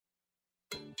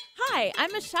Hi,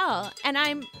 I'm Michelle, and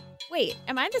am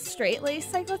I the straight-laced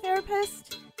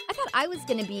psychotherapist? I thought I was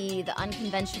going to be the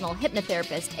unconventional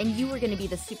hypnotherapist, and you were going to be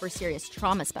the super serious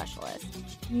trauma specialist.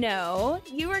 No,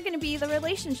 you were going to be the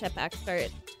relationship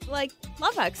expert, like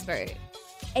love expert.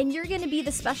 And you're going to be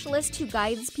the specialist who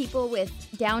guides people with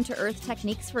down-to-earth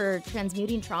techniques for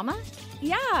transmuting trauma?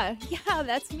 Yeah,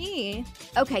 that's me.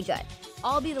 Okay, good.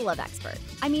 I'll be the love expert.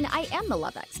 I mean, I am the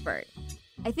love expert.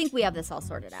 I think we have this all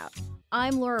sorted out.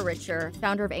 I'm Laura Richer,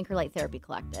 founder of Anchor Light Therapy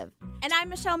Collective. And I'm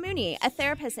Michelle Mooney, a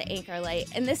therapist at Anchor Light,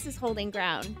 and this is Holding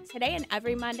Ground. Today and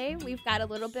every Monday, we've got a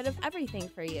little bit of everything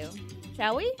for you.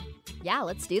 Shall we? Yeah,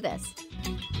 let's do this.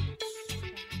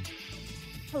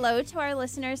 Hello to our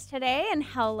listeners today, and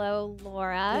hello,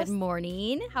 Laura. Good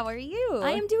morning. How are you?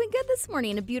 I am doing good this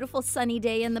morning. A beautiful sunny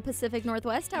day in the Pacific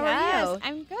Northwest. How are you?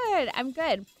 I'm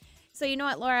good. So you know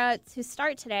what, Laura? To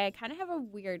start today, I kind of have a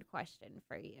weird question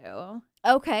for you.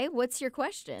 Okay, what's your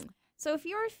question? So if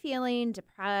you were feeling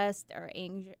depressed or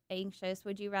anxious,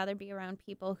 would you rather be around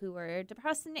people who were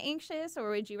depressed and anxious, or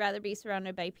would you rather be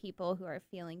surrounded by people who are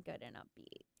feeling good and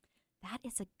upbeat? That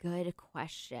is a good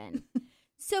question.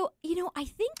 So, I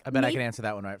think... I bet I can answer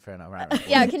that one right for now. Right.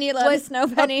 Yeah, can you let us know,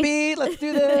 Penny? Upbeat, let's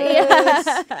do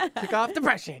this. Kick off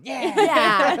depression.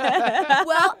 Yeah.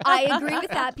 Well, I agree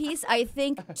with that piece. I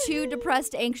think two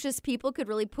depressed, anxious people could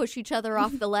really push each other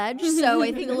off the ledge. So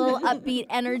I think a little upbeat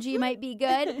energy might be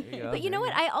good. But you know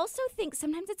what? I also think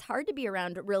sometimes it's hard to be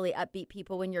around really upbeat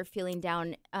people when you're feeling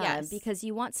down because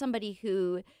you want somebody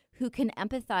who can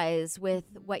empathize with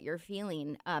what you're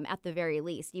feeling at the very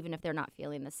least, even if they're not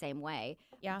feeling the same way,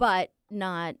 but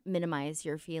not minimize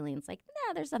your feelings. Like,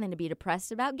 there's nothing to be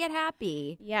depressed about. Get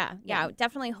happy. Yeah,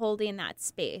 definitely holding that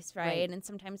space, right? And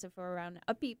sometimes if we're around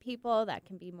upbeat people, that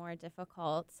can be more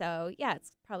difficult. So, yeah,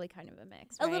 it's probably kind of a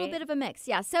mix, right? A little bit of a mix,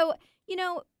 yeah. So,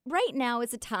 right now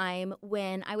is a time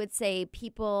when I would say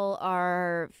people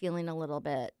are feeling a little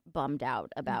bit bummed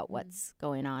out about what's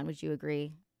going on. Would you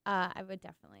agree? I would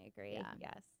definitely agree. Yeah.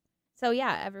 Yes. So,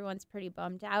 everyone's pretty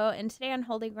bummed out. And today on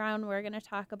Holding Ground, we're going to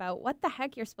talk about what the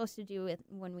heck you're supposed to do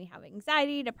when we have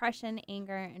anxiety, depression,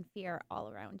 anger, and fear all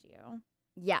around you.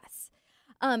 Yes.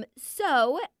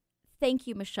 So thank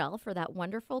you, Michelle, for that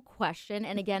wonderful question.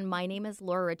 And again, my name is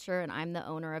Laura Richer, and I'm the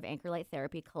owner of Anchor Light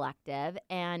Therapy Collective.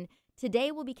 And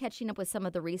today we'll be catching up with some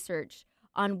of the research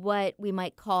on what we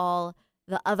might call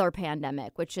the other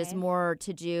pandemic, which is more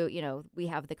to do, we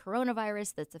have the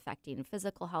coronavirus that's affecting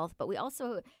physical health, but we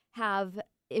also have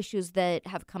issues that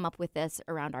have come up with this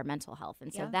around our mental health.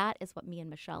 And so that is what me and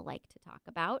Michelle like to talk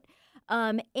about.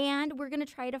 And we're going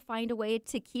to try to find a way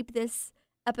to keep this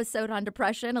episode on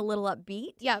depression a little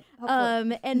upbeat. Yeah.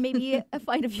 Hopefully. And maybe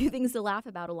find a few things to laugh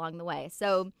about along the way.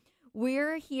 So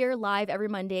we're here live every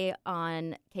Monday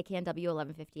on KKNW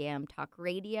 1150 AM Talk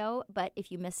Radio. But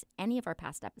if you miss any of our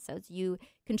past episodes, you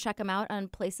can check them out on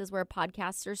places where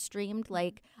podcasts are streamed,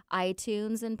 like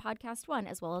iTunes and Podcast One,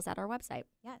 as well as at our website.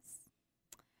 Yes.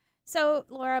 So,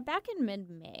 Laura, back in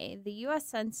mid-May, the U.S.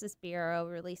 Census Bureau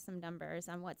released some numbers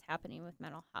on what's happening with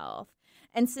mental health.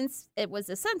 And since it was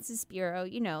a Census Bureau,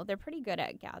 they're pretty good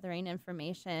at gathering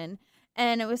information.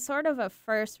 And it was sort of a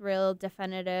first real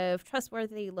definitive,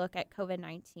 trustworthy look at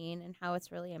COVID-19 and how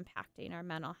it's really impacting our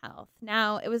mental health.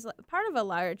 Now, it was part of a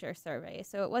larger survey,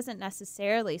 so it wasn't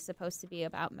necessarily supposed to be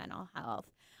about mental health.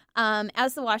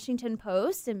 As the Washington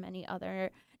Post and many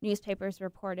other newspapers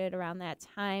reported around that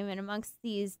time, and amongst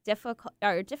these different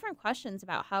questions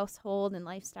about household and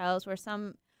lifestyles were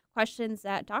some questions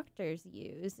that doctors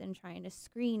used in trying to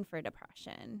screen for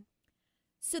depression.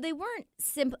 So they weren't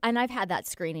simple, and I've had that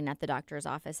screening at the doctor's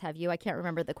office. Have you? I can't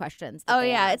remember the questions.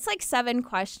 It's like 7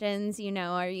 questions.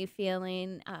 Are you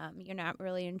feeling you're not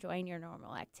really enjoying your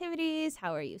normal activities?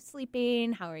 How are you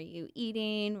sleeping? How are you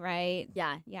eating? Right?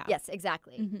 Yeah. Yes,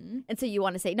 exactly. Mm-hmm. And so you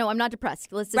want to say, no, I'm not depressed.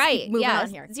 Let's just keep moving on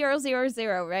here.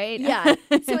 000, right? Yeah.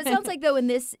 So it sounds like, though, in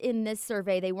this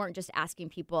survey, they weren't just asking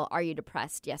people, are you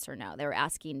depressed? Yes or no. They were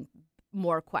asking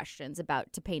more questions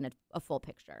to paint a full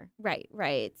picture.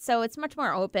 Right. So it's much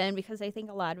more open because I think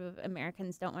a lot of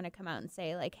Americans don't want to come out and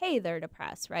say, like, hey, they're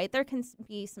depressed, right? There can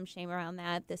be some shame around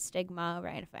that, the stigma,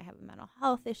 right, if I have a mental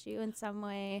health issue in some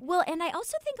way. Well, and I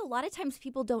also think a lot of times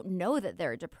people don't know that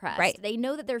they're depressed. Right. They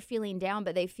know that they're feeling down,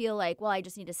 but they feel like, well, I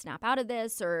just need to snap out of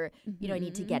this, or, I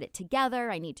need to get it together.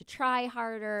 I need to try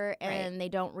harder. And they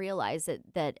don't realize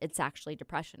that it's actually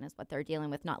depression is what they're dealing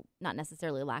with, not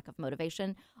necessarily lack of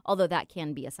motivation, although that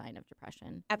can be a sign of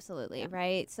depression. Absolutely. absolutely,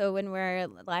 right? So when we're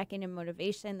lacking in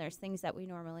motivation, there's things that we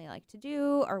normally like to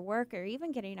do or work or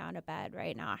even getting out of bed,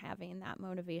 right? Not having that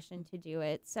motivation to do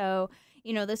it. So,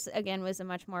 this again was a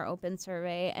much more open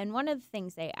survey. And one of the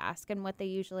things they ask and what they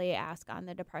usually ask on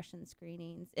the depression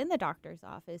screenings in the doctor's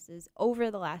office is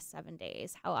over the last 7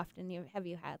 days, how often have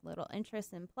you had little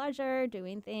interest and pleasure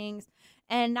doing things?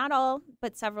 And not all,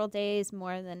 but several days,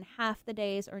 more than half the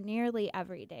days, or nearly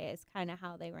every day is kind of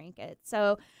how they rank it.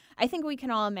 So I think we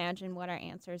can all imagine what our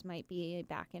answers might be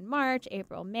back in March,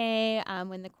 April, May,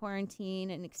 when the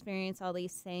quarantine and experience all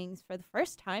these things for the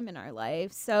first time in our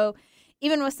lives. So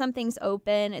even with some things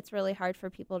open, it's really hard for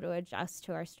people to adjust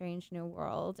to our strange new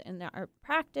world in our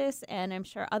practice. And I'm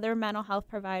sure other mental health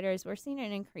providers, we're seeing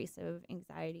an increase of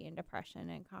anxiety and depression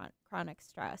and chronic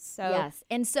stress. So yes.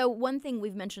 And so one thing,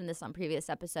 we've mentioned this on previous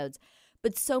episodes,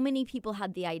 but so many people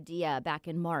had the idea back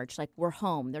in March, like, we're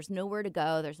home, there's nowhere to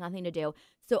go, there's nothing to do.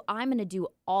 So I'm going to do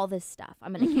all this stuff.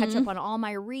 I'm going to catch up on all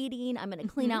my reading. I'm going to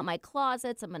clean out my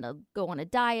closets. I'm going to go on a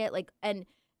diet.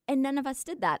 And none of us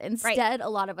did that. Instead, a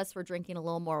lot of us were drinking a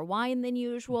little more wine than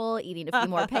usual, eating a few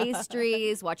more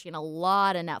pastries, watching a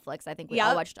lot of Netflix. I think we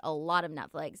all watched a lot of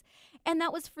Netflix. And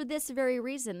that was for this very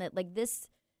reason, that like this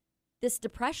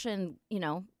depression,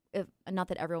 not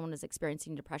that everyone was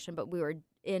experiencing depression, but we were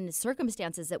in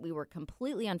circumstances that we were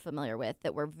completely unfamiliar with,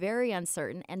 that were very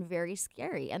uncertain and very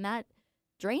scary. And that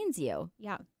drains you.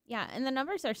 Yeah. Yeah, and the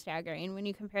numbers are staggering when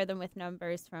you compare them with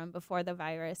numbers from before the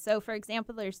virus. So, for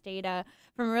example, there's data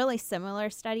from a really similar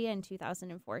study in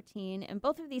 2014, and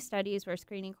both of these studies were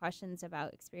screening questions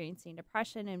about experiencing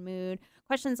depression and mood,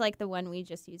 questions like the one we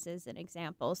just used as an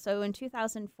example. So, in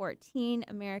 2014,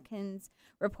 Americans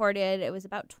reported it was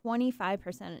about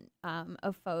 25%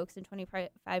 of folks, and 25%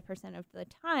 of the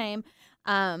time,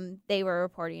 they were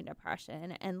reporting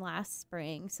depression. And last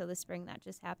spring, so the spring that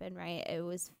just happened, right, it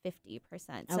was 50%.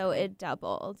 So it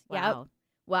doubled. Wow. Yep.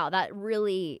 Wow, that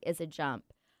really is a jump.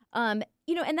 And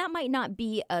that might not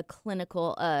be a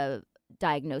clinical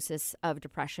diagnosis of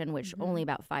depression, which only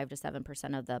about 5 to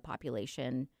 7% of the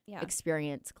population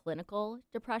experience clinical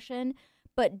depression.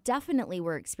 But definitely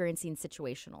we're experiencing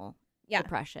situational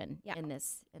depression in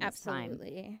this time.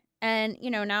 Absolutely. And,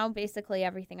 now basically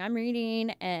everything I'm reading,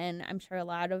 and I'm sure a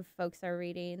lot of folks are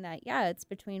reading that, it's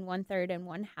between 1/3 and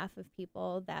 1/2 of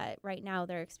people that right now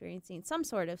they're experiencing some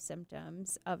sort of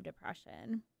symptoms of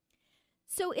depression.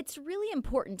 So it's really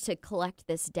important to collect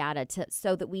this data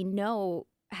so that we know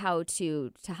how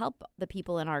to help the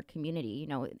people in our community,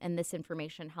 and this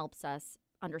information helps us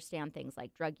understand things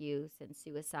like drug use and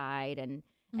suicide and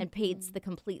paints the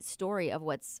complete story of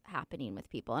what's happening with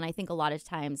people. And I think a lot of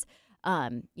times,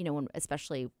 when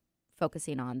especially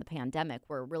focusing on the pandemic,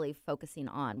 we're really focusing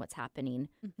on what's happening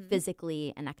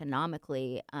physically and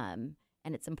economically. And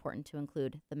it's important to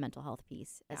include the mental health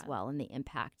piece as well and the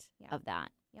impact of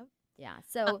that. Yep. Yeah.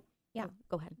 So,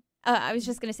 go ahead. I was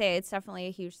just going to say it's definitely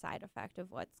a huge side effect of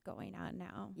what's going on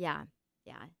now. Yeah.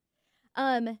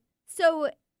 Yeah. So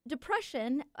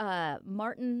depression,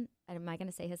 Martin, am I going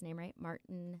to say his name right?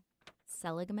 Martin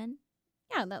Seligman.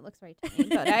 Yeah, that looks right to me.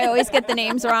 But I always get the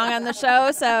names wrong on the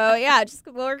show. So,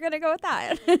 we're going to go with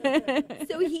that.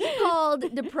 So he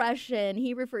called depression,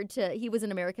 he was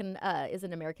an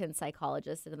American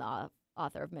psychologist and the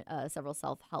author of several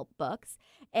self-help books.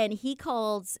 And he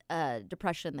calls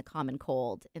depression the common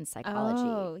cold in psychology.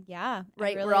 Oh, yeah.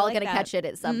 Right? Really We're all like going to that. catch it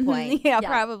at some point. Yeah,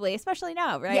 probably. Especially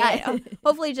now, right? Yeah.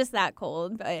 Hopefully just that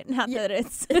cold, but not that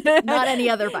it's... Not any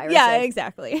other virus. Yeah,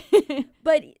 exactly.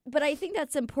 But I think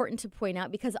that's important to point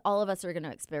out because all of us are going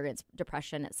to experience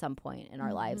depression at some point in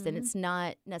our lives. And it's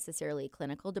not necessarily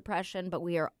clinical depression, but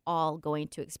we are all going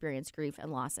to experience grief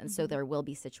and loss. And so there will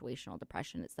be situational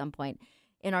depression at some point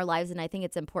in our lives. And I think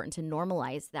it's important to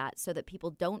normalize that so that people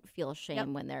don't feel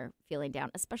shame when they're feeling down,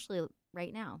 especially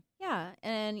right now. Yeah.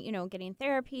 And, getting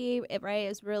therapy,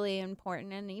 is really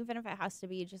important. And even if it has to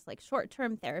be just like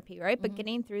short-term therapy, right? But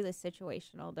getting through the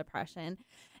situational depression.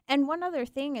 And one other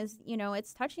thing is,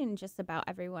 it's touching just about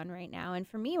everyone right now. And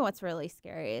for me, what's really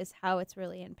scary is how it's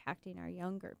really impacting our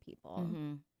younger people.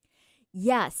 Mm-hmm.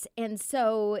 Yes. And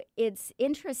so it's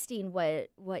interesting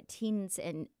what teens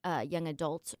and young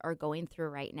adults are going through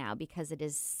right now because it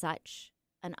is such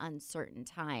an uncertain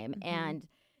time. And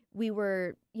we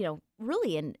were,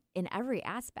 really in every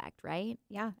aspect, right?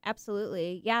 Yeah,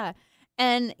 absolutely. Yeah.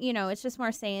 And, it's just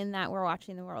more saying that we're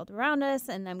watching the world around us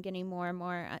and them getting more and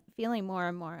more, feeling more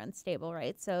and more unstable,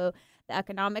 right? So the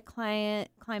economic climate,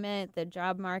 the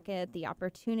job market, the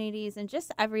opportunities, and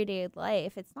just everyday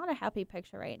life, it's not a happy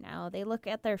picture right now. They look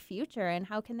at their future and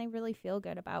how can they really feel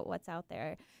good about what's out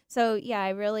there? So, yeah,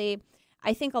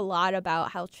 I think a lot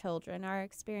about how children are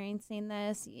experiencing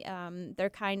this. They're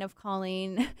kind of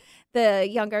calling the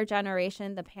younger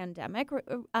generation the pandemic or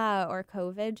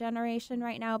COVID generation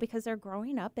right now because they're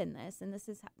growing up in this, and this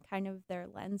is kind of their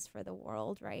lens for the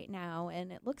world right now,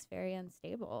 and it looks very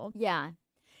unstable. Yeah.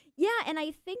 Yeah, and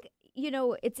I think,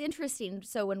 it's interesting.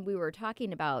 So when we were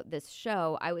talking about this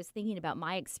show, I was thinking about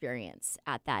my experience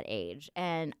at that age,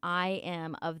 and I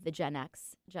am of the Gen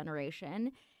X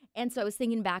generation. And so I was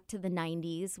thinking back to the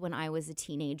 90s when I was a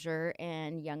teenager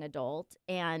and young adult,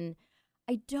 and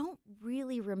I don't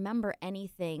really remember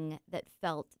anything that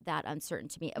felt that uncertain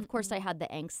to me. Of course, I had the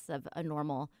angst of a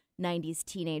normal 90s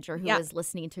teenager who was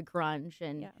listening to grunge.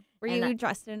 And Were you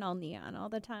dressed in all neon all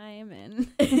the time?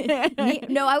 And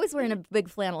no, I was wearing a big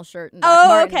flannel shirt. And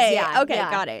okay.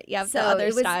 Got it. Yeah, so the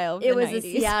other style of it the was 90s. A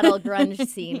Seattle grunge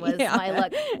scene was my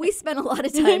look. We spent a lot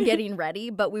of time getting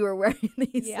ready, but we were wearing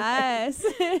these. Yes.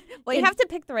 Well, you have to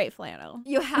pick the right flannel.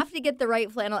 You have to get the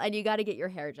right flannel, and you got to get your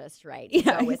hair just right to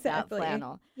go with that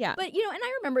flannel. Yeah. But, and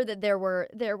I remember that there were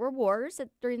wars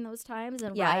during those times,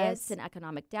 and riots and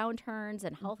economic downturns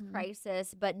and health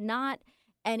crisis, but not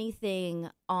anything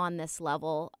on this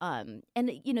level. And,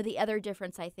 the other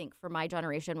difference, I think, for my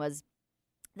generation was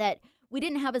that we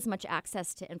didn't have as much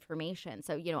access to information.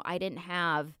 So, I didn't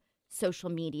have social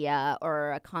media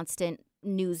or a constant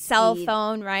news cell feed.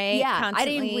 phone, right? Yeah,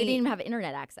 Constantly. we didn't even have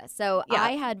internet access. So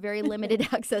I had very limited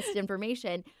access to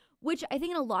information, which I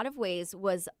think in a lot of ways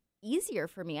was easier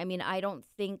for me. I mean, I don't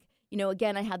think,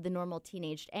 again, I had the normal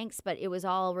teenage angst, but it was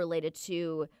all related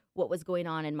to what was going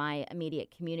on in my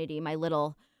immediate community, my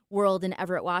little world in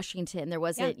Everett, Washington. There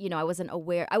wasn't, I wasn't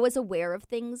aware. I was aware of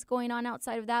things going on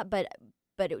outside of that, but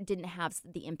it didn't have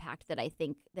the impact that I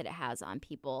think that it has on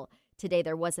people today.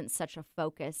 There wasn't such a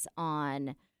focus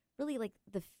on really like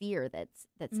the fear that's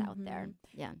out there.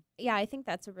 Yeah, I think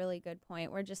that's a really good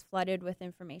point. We're just flooded with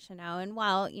information now, and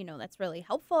while that's really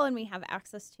helpful, and we have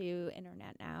access to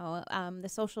internet now, the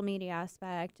social media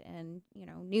aspect and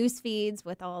news feeds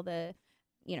with all the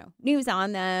news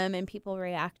on them and people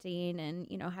reacting and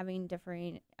having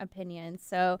differing opinions.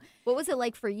 So what was it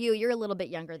like for you? You're a little bit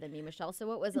younger than me, Michelle. So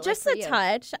what was it just like for you? you?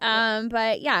 Just a touch.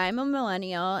 But yeah, I'm a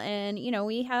millennial, and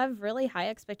we have really high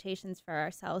expectations for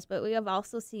ourselves, but we have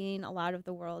also seen a lot of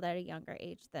the world at a younger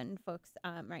age than folks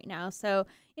right now. So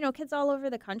kids all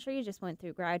over the country just went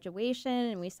through graduation,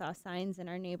 and we saw signs in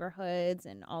our neighborhoods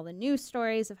and all the news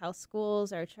stories of how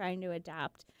schools are trying to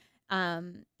adapt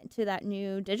to that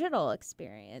new digital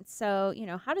experience. So,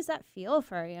 how does that feel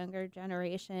for our younger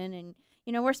generation? And,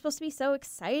 we're supposed to be so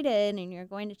excited, and you're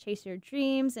going to chase your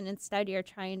dreams, and instead you're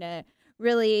trying to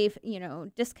really,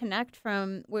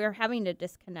 we're having to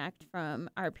disconnect from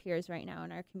our peers right now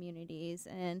in our communities.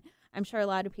 And I'm sure a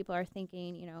lot of people are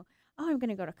thinking, oh, I'm going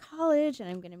to go to college, and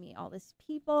I'm going to meet all these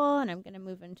people, and I'm going to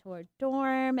move into a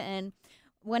dorm. And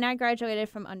when I graduated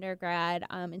from undergrad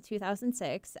in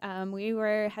 2006, we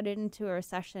were headed into a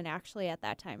recession actually at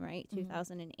that time, right?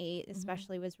 2008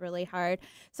 especially was really hard.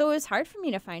 So it was hard for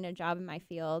me to find a job in my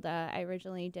field. I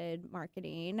originally did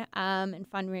marketing and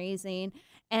fundraising,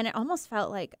 and it almost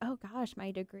felt like, oh gosh, my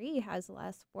degree has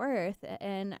less worth.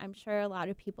 And I'm sure a lot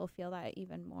of people feel that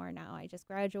even more now. I just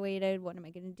graduated. What am I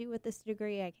going to do with this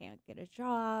degree? I can't get a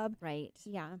job. Right.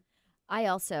 Yeah. I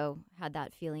also had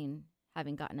that feeling,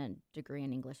 having gotten a degree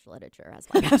in English literature as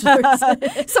my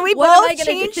bachelor's. So we both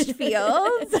changed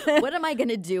fields. What am I going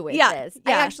to do with this?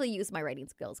 Yeah. I actually use my writing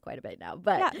skills quite a bit now.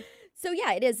 But so,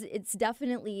 it's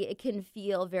definitely, it can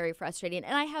feel very frustrating.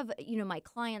 And I have, my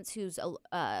clients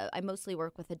I mostly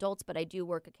work with adults, but I do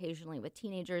work occasionally with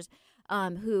teenagers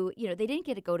who, they didn't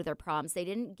get to go to their proms. They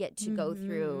didn't get to go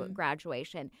through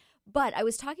graduation. But I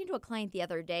was talking to a client the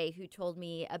other day who told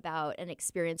me about an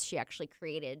experience she actually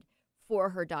created for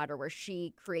her daughter, where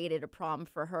she created a prom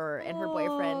for her and her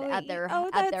boyfriend at their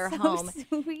home.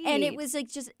 Sweet. And it was like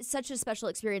just such a special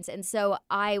experience. And so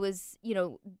I was,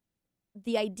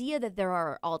 the idea that there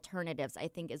are alternatives, I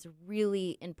think, is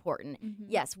really important.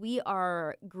 Yes, we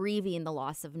are grieving the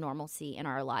loss of normalcy in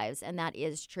our lives, and that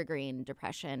is triggering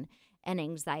depression and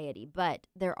anxiety. But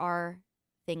there are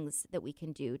things that we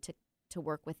can do to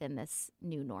work within this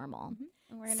new normal.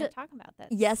 And we're going to talk about that.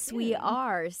 Yes, soon. we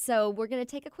are. So we're going to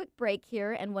take a quick break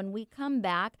here, and when we come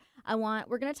back,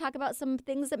 we're going to talk about some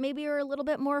things that maybe are a little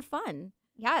bit more fun.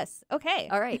 Yes. Okay.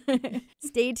 All right.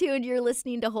 Stay tuned. You're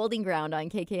listening to Holding Ground on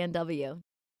KKNW.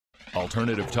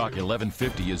 Alternative Talk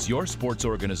 1150 is your sports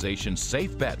organization's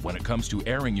safe bet when it comes to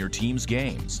airing your team's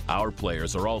games. Our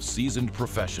players are all seasoned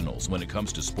professionals when it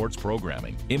comes to sports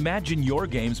programming. Imagine your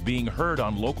games being heard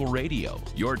on local radio.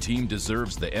 Your team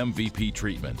deserves the MVP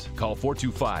treatment. Call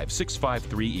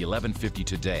 425-653-1150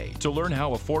 today to learn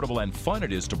how affordable and fun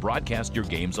it is to broadcast your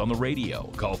games on the radio.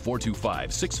 Call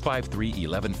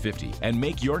 425-653-1150 and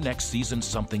make your next season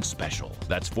something special.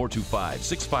 That's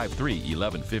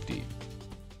 425-653-1150.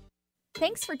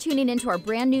 Thanks for tuning into our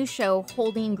brand new show,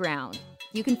 Holding Ground.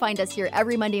 You can find us here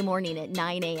every Monday morning at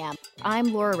 9 a.m.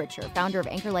 I'm Laura Richer, founder of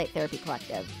Anchor Light Therapy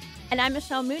Collective. And I'm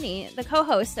Michelle Mooney, the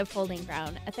co-host of Holding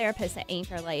Ground, a therapist at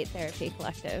Anchor Light Therapy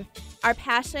Collective. Our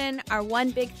passion, our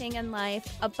one big thing in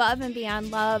life, above and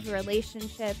beyond love,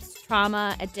 relationships,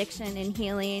 trauma, addiction, and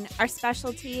healing, our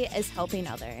specialty is helping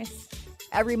others.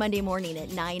 Every Monday morning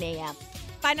at 9 a.m.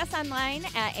 Find us online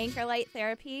at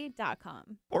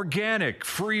anchorlighttherapy.com. Organic,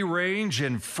 free range,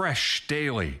 and fresh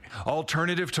daily.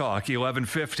 Alternative Talk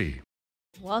 1150.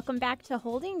 Welcome back to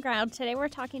Holding Ground. Today we're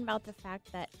talking about the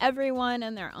fact that everyone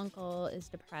and their uncle is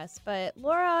depressed. But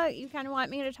Laura, you kind of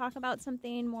want me to talk about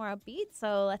something more upbeat,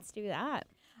 so let's do that.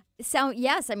 So,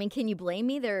 yes, I mean, can you blame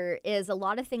me? There is a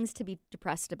lot of things to be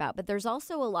depressed about, but there's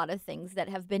also a lot of things that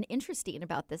have been interesting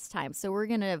about this time. So we're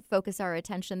going to focus our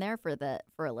attention there for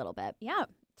a little bit. Yeah,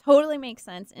 totally makes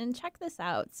sense. And check this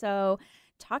out. So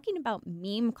talking about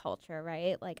meme culture,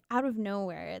 right? Like out of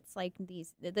nowhere, it's like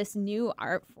this new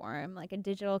art form, like a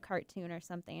digital cartoon or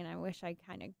something. And I wish I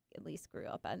kind of at least grew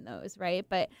up on those, right?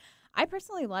 But I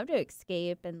personally love to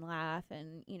escape and laugh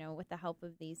and, with the help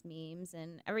of these memes.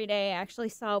 And every day I actually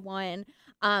saw one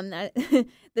that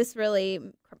this really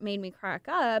made me crack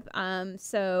up.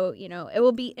 So, it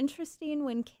will be interesting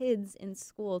when kids in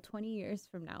school 20 years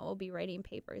from now will be writing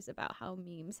papers about how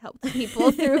memes helped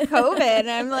people through COVID.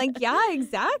 And I'm like, yeah,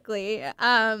 exactly.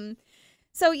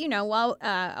 So,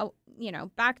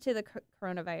 back to the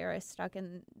coronavirus stuck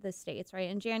in the States, right?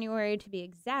 In January, to be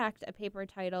exact, a paper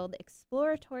titled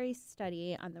Exploratory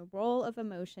Study on the Role of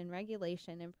Emotion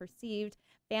Regulation in Perceived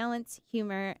Balance,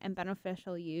 Humor, and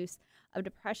Beneficial Use of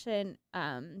Depressive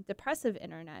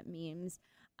Internet Memes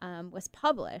was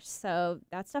published. So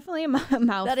that's definitely a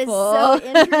mouthful. That is so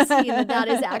interesting that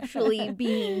is actually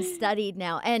being studied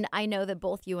now. And I know that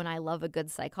both you and I love a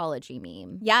good psychology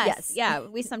meme. Yes. Yeah.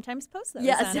 We sometimes post those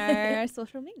on our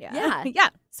social media. Yeah. Yeah.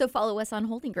 So follow us on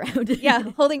Holding Ground. Yeah.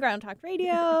 Holding Ground Talk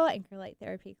Radio, Anchor Light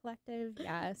Therapy Collective.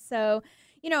 Yeah. So,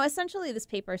 essentially this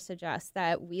paper suggests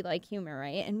that we like humor,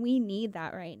 right? And we need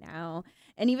that right now.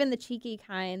 And even the cheeky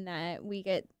kind that we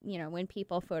get, when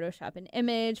people Photoshop an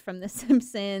image from The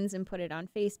Simpsons and put it on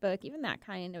Facebook, even that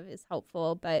kind of is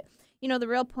helpful. But, the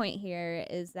real point here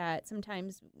is that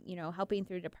sometimes, helping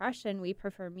through depression, we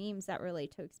prefer memes that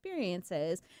relate to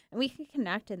experiences and we can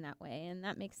connect in that way. And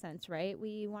that makes sense, right?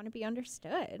 We want to be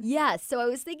understood. Yeah. So I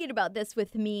was thinking about this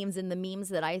with memes and the memes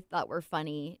that I thought were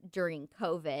funny during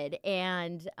COVID.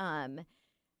 And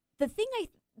the thing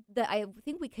that I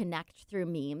think we connect through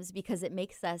memes because it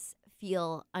makes us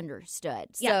feel understood.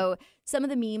 Yeah. So some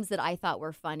of the memes that I thought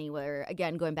were funny were,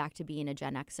 again, going back to being a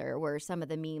Gen Xer, were some of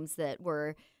the memes that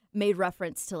were made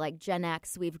reference to like Gen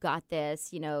X, we've got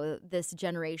this, this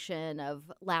generation of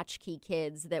latchkey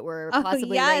kids that were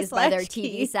possibly raised by their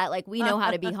TV set. Like, we know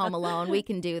how to be home alone. We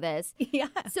can do this. Yeah.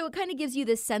 So it kind of gives you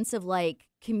this sense of like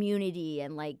community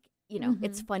and like,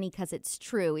 it's funny because it's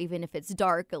true, even if it's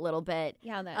dark a little bit.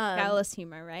 Yeah, that guileless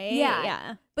humor, right? Yeah.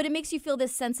 Yeah. But it makes you feel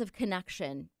this sense of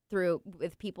connection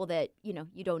with people that,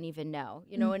 you don't even know.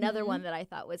 Another one that I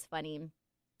thought was funny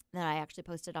that I actually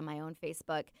posted on my own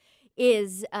Facebook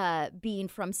is being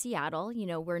from Seattle.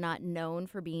 We're not known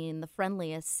for being the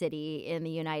friendliest city in the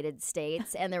United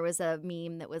States. And there was a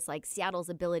meme that was like, Seattle's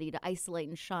ability to isolate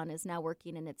and shun is now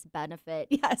working in its benefit.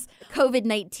 Yes.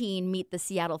 COVID-19, meet the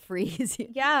Seattle freeze.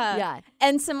 Yeah. Yeah.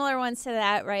 And similar ones to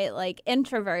that, right? Like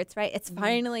introverts, right? It's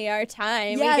finally our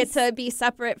time. Yes. We get to be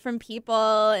separate from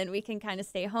people and we can kind of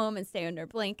stay home and stay under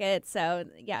blankets. So,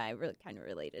 yeah, I really kind of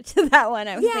related to that one.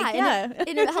 I was like, and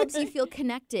it helps you feel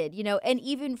connected, and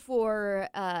even for,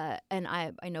 and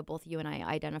I know both you and I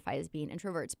identify as being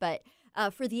introverts, but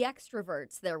for the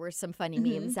extroverts, there were some funny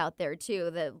memes out there too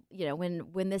that,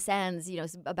 when this ends,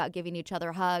 it's about giving each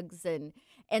other hugs.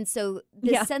 And so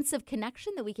this sense of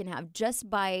connection that we can have just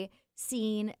by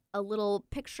seeing a little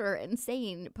picture and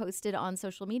saying posted on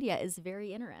social media is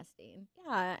very interesting.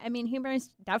 Yeah, I mean, humor is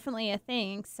definitely a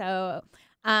thing. So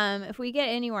If we get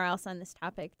anywhere else on this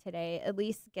topic today, at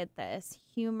least get this.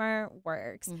 Humor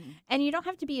works. Mm-hmm. And you don't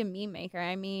have to be a meme maker.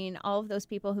 I mean, all of those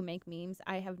people who make memes,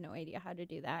 I have no idea how to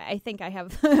do that. I think I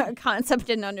have a concept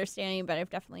and understanding, but I've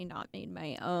definitely not made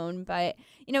my own. But,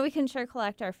 we can sure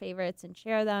collect our favorites and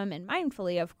share them, and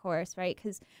mindfully, of course, right?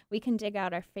 Because we can dig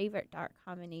out our favorite dark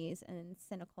comedies and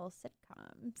cynical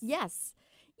sitcoms. Yes.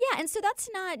 Yeah, and so that's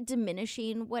not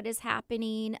diminishing what is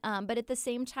happening, but at the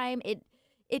same time,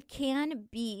 it can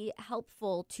be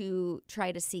helpful to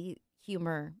try to see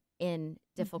humor in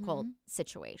difficult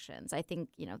situations. I think,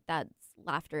 that's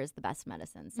laughter is the best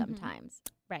medicine sometimes.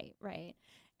 Right.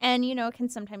 And, it can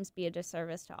sometimes be a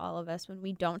disservice to all of us when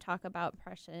we don't talk about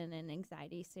depression and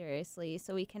anxiety seriously.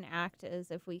 So we can act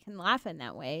as if we can laugh in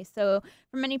that way. So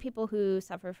for many people who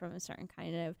suffer from a certain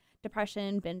kind of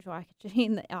depression, binge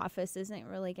watching The Office isn't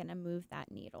really going to move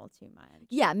that needle too much.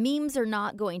 Yeah, memes are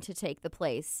not going to take the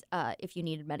place if you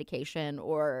needed medication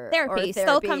or therapy.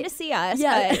 Still come to see us.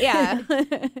 Yeah. But,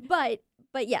 yeah.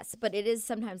 But yes, but it is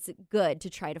sometimes good to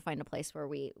try to find a place where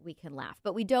we can laugh.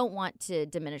 But we don't want to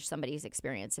diminish somebody's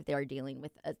experience if they are dealing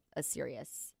with a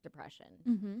serious depression.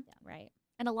 Yeah. Right.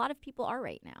 And a lot of people are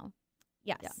right now.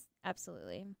 Yes, Yeah.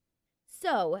 absolutely.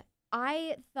 So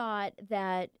I thought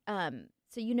that,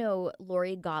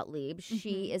 Lori Gottlieb,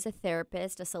 she is a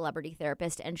therapist, a celebrity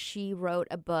therapist, and she wrote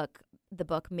the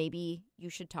book, Maybe You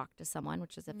Should Talk to Someone,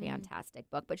 which is a fantastic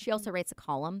book. But she also writes a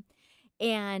column.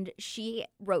 And she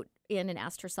wrote in and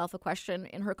asked herself a question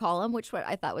in her column, which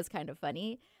I thought was kind of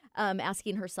funny,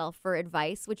 asking herself for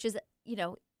advice, which is,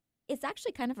 it's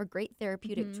actually kind of a great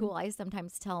therapeutic tool. I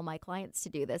sometimes tell my clients to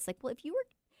do this. Like, well,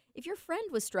 if your friend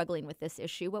was struggling with this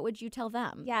issue, what would you tell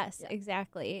them? Yes,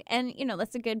 exactly. And,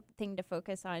 that's a good thing to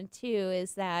focus on, too,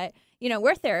 is that,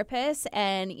 we're therapists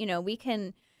and, we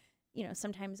can,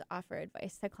 sometimes offer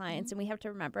advice to clients. And we have to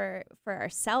remember for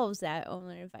ourselves that own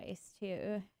advice,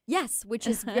 too. Yes, which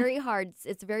is very hard.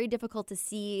 It's very difficult to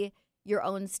see your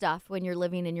own stuff when you're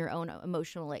living in your own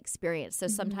emotional experience. So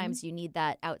sometimes you need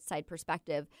that outside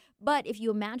perspective. But if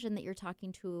you imagine that you're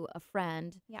talking to a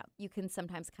friend, you can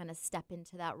sometimes kind of step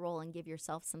into that role and give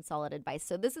yourself some solid advice.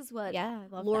 So this is what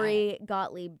Lori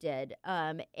Gottlieb did.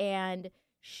 And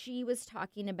she was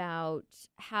talking about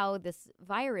how this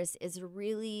virus is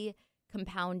really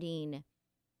compounding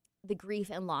the grief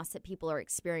and loss that people are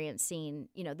experiencing,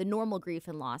 the normal grief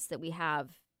and loss that we have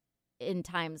in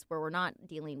times where we're not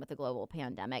dealing with a global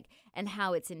pandemic, and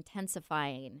how it's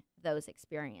intensifying those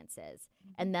experiences.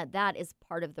 And that is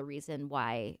part of the reason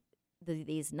why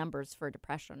these numbers for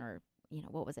depression are,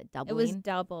 what was it, doubling? It was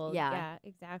doubled. Yeah,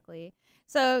 exactly.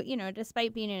 So,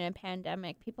 despite being in a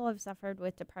pandemic, people have suffered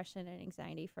with depression and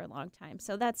anxiety for a long time.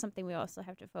 So that's something we also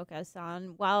have to focus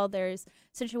on. While there's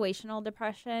situational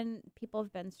depression, people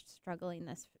have been struggling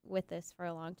with this for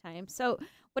a long time. So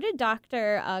what did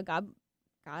Dr.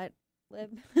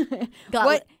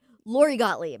 Lori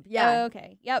Gottlieb. Yeah. Oh,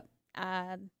 okay. Yep.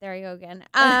 There you go again.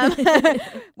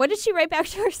 What did she write back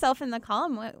to herself in the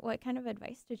column? What kind of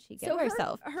advice did she give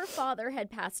herself? Her father had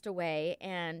passed away,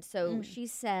 and so she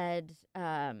said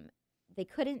they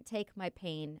couldn't take away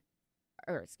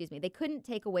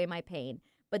my pain,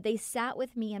 but they sat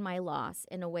with me in my loss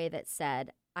in a way that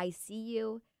said, I see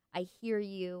you, I hear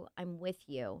you, I'm with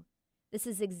you. This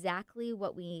is exactly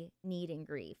what we need in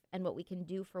grief and what we can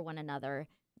do for one another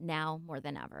now more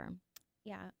than ever.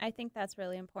 Yeah, I think that's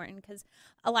really important because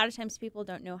a lot of times people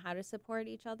don't know how to support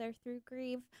each other through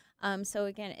grief. So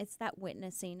again, it's that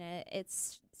witnessing it.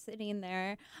 It's sitting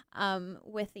there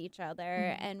with each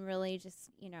other and really just,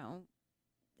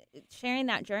 sharing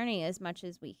that journey as much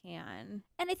as we can.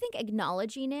 And I think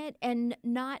acknowledging it and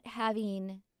not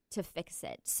having to fix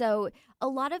it. So a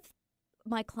lot of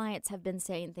my clients have been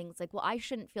saying things like, well, I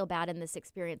shouldn't feel bad in this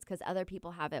experience because other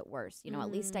people have it worse.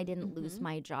 At least I didn't lose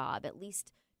my job. At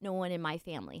least no one in my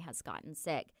family has gotten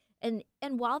sick. And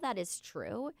while that is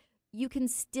true, you can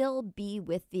still be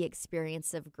with the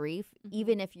experience of grief,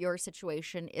 even if your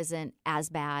situation isn't as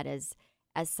bad as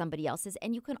somebody else's.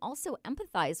 And you can also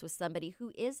empathize with somebody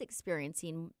who is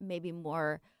experiencing maybe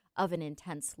more of an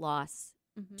intense loss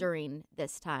during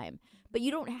this time. But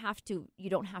you don't have to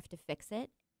fix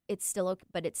it. It's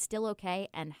still okay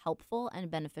and helpful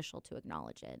and beneficial to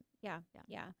acknowledge it. Yeah.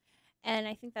 And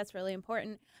I think that's really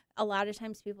important. A lot of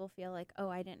times people feel like, oh,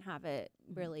 I didn't have it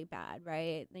really bad,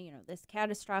 right? This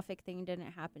catastrophic thing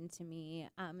didn't happen to me.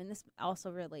 And this also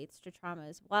relates to trauma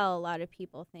as well. A lot of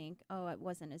people think, oh, it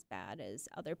wasn't as bad as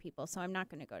other people, so I'm not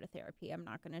going to go to therapy. I'm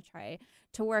not going to try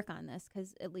to work on this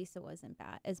because at least it wasn't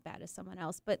as bad as someone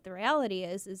else. But the reality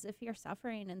is if you're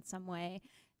suffering in some way,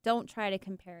 don't try to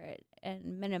compare it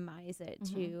and minimize it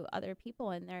to other people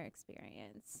and their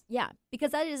experience. Yeah,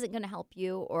 because that isn't going to help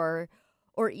you or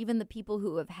even the people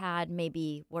who have had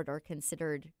maybe what are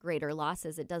considered greater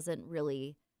losses. It doesn't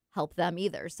really help them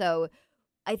either. So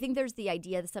I think there's the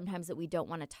idea that sometimes that we don't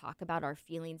want to talk about our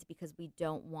feelings because we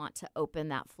don't want to open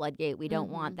that floodgate. We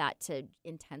don't want that to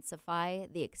intensify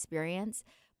the experience.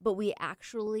 But we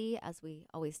actually, as we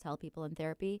always tell people in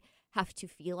therapy, have to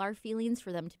feel our feelings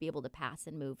for them to be able to pass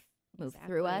and move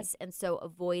through us. And so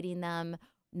avoiding them,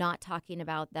 not talking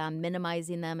about them,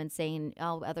 minimizing them and saying,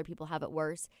 oh, other people have it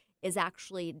worse is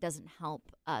actually doesn't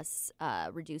help us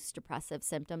reduce depressive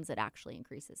symptoms. It actually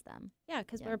increases them. Yeah,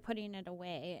 because we're putting it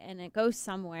away and it goes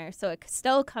somewhere. So it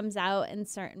still comes out in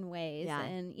certain ways. Yeah.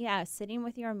 And sitting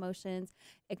with your emotions,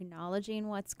 acknowledging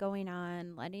what's going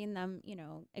on, letting them,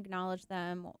 acknowledge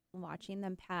them, watching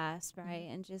them pass, right?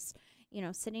 And just,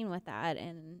 sitting with that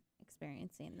and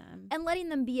experiencing them. And letting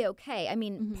them be okay. I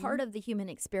mean, part of the human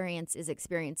experience is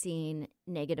experiencing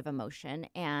negative emotion.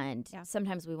 And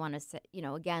sometimes we want to say,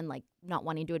 again, like not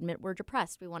wanting to admit we're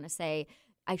depressed. We want to say,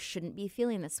 I shouldn't be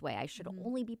feeling this way. I should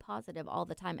only be positive all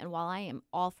the time. And while I am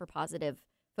all for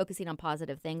focusing on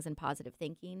positive things and positive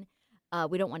thinking,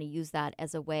 we don't want to use that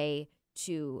as a way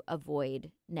to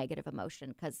avoid negative emotion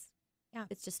because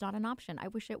it's just not an option. I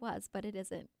wish it was, but it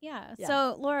isn't. Yeah.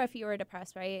 So, Laura, if you were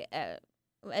depressed, right,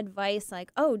 advice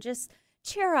like, oh, just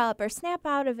cheer up or snap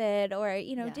out of it or,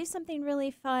 do something really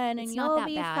fun and you'll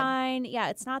be fine. Yeah,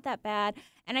 it's not that bad.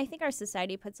 And I think our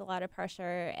society puts a lot of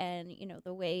pressure and,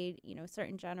 the way,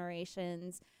 certain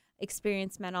generations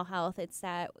experience mental health, it's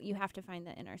that you have to find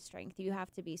the inner strength. You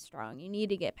have to be strong. You need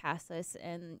to get past this.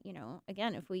 And,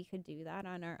 again, if we could do that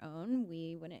on our own,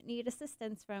 we wouldn't need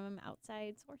assistance from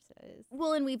outside sources.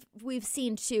 Well, and we've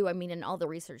seen too, I mean, and all the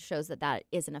research shows that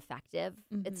isn't effective.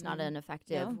 It's not an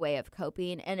effective way of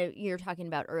coping. And you're talking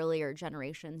about earlier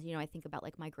generations. I think about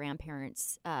like my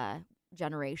grandparents'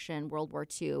 generation, World War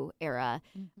II era.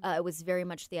 It was very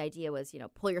much the idea was,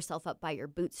 pull yourself up by your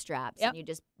bootstraps and you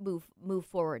just move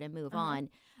forward and move on.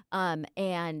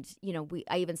 And,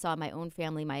 I even saw in my own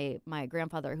family, my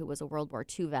grandfather, who was a World War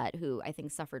II vet, who I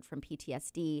think suffered from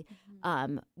PTSD,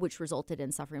 which resulted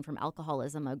in suffering from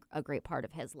alcoholism, a great part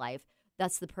of his life.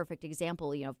 That's the perfect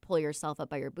example, pull yourself up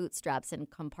by your bootstraps and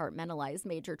compartmentalize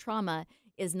major trauma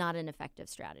is not an effective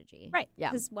strategy. Right.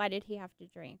 Yeah. Because why did he have to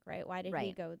drink, right? Why did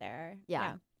he go there?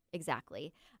 Yeah,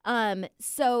 exactly.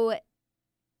 So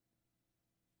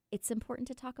it's important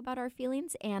to talk about our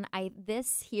feelings. And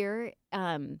this here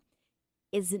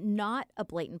is not a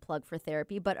blatant plug for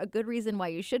therapy, but a good reason why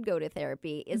you should go to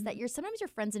therapy is that sometimes your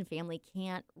friends and family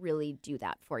can't really do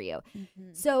that for you.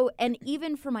 So, and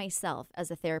even for myself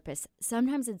as a therapist,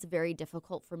 sometimes it's very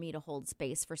difficult for me to hold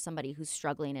space for somebody who's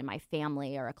struggling in my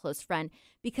family or a close friend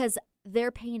because their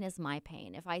pain is my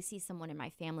pain. If I see someone in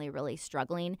my family really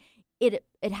struggling, it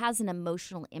has an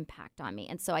emotional impact on me.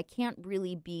 And so I can't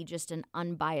really be just an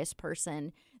unbiased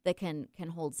person that can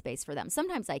hold space for them.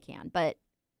 Sometimes I can, but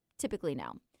typically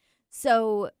no.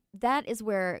 So that is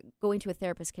where going to a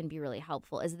therapist can be really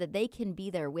helpful, is that they can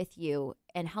be there with you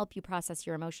and help you process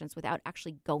your emotions without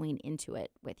actually going into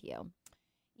it with you.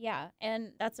 Yeah,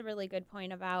 and that's a really good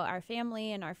point about our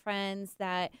family and our friends,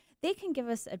 that they can give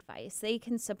us advice, they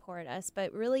can support us,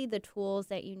 but really the tools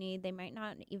that you need, they might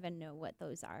not even know what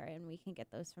those are, and we can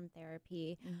get those from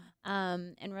therapy.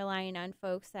 And relying on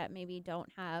folks that maybe don't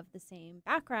have the same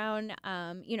background,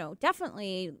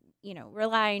 definitely,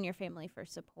 rely on your family for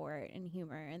support and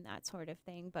humor and that sort of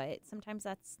thing, but sometimes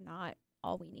that's not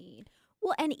all we need.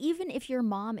 Well, and even if your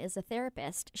mom is a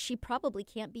therapist, she probably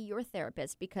can't be your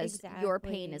therapist because your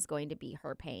pain is going to be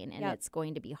her pain, and it's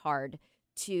going to be hard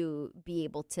to be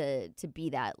able to be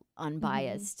that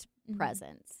unbiased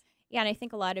presence. Yeah, and I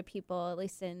think a lot of people, at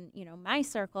least in, my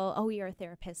circle, oh, you're a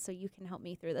therapist, so you can help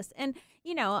me through this. And,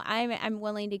 I'm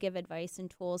willing to give advice and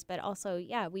tools, but also,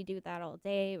 we do that all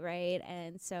day, right?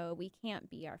 And so we can't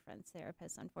be our friend's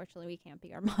therapist. Unfortunately, we can't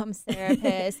be our mom's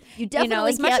therapist. You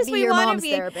definitely as much can't as be we your want mom's to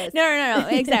be. therapist. No,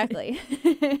 exactly.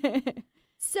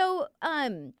 So,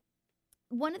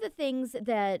 one of the things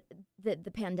that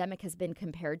the pandemic has been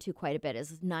compared to quite a bit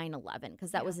is 9/11,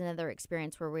 because that was another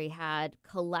experience where we had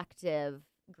collective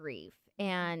grief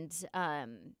and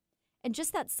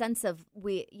just that sense of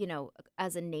we,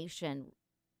 as a nation,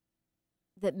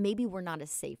 that maybe we're not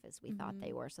as safe as we thought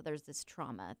they were. So there's this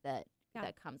trauma that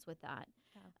comes with that.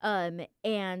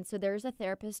 And so there's a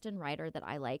therapist and writer that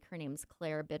I like. Her name's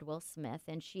Claire Bidwell Smith,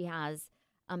 and she has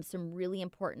some really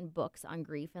important books on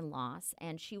grief and loss.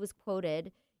 And she was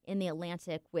quoted in The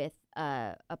Atlantic with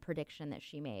a prediction that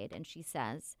she made. And she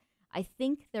says, I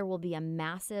think there will be a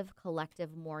massive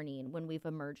collective mourning when we've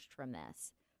emerged from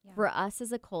this. Yeah. For us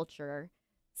as a culture,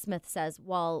 Smith says,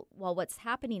 while what's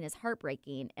happening is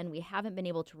heartbreaking and we haven't been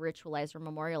able to ritualize or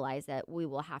memorialize it, we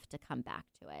will have to come back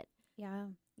to it. Yeah,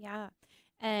 yeah.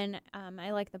 And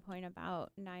I like the point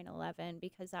about 9/11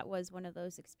 because that was one of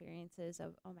those experiences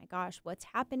of, oh my gosh, what's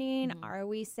happening? Mhm. Are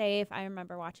we safe? I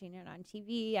remember watching it on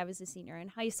TV. I was a senior in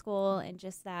high school, and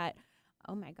just that,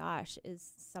 oh my gosh,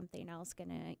 is something else going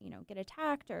to, get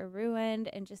attacked or ruined?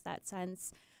 And just that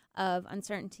sense of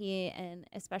uncertainty. And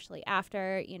especially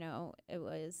after, it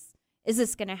was, is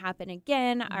this going to happen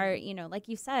again? Are, like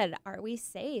you said, are we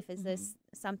safe? Is this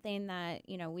something that,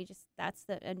 that's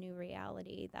a new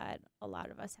reality that a lot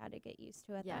of us had to get used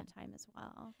to at that time as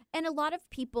well. And a lot of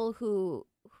people who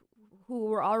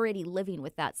were already living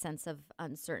with that sense of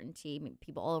uncertainty, I mean,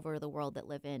 people all over the world that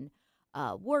live in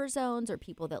war zones or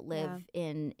people that live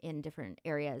in different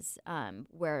areas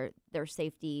where their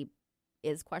safety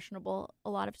is questionable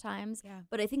a lot of times. Yeah.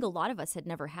 But I think a lot of us had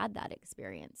never had that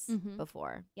experience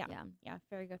before. Yeah,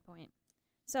 very good point.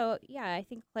 So, I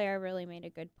think Claire really made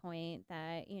a good point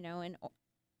that,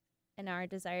 in our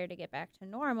desire to get back to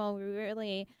normal, we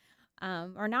really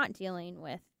are not dealing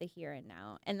with the here and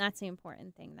now. And that's the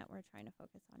important thing that we're trying to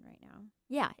focus on right now.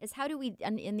 Yeah, is how do we,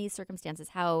 in these circumstances,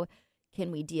 how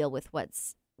can we deal with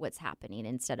what's happening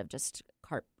instead of just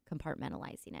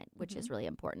compartmentalizing it, which is really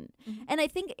important. And I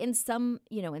think in some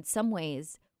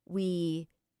ways we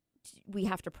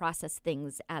have to process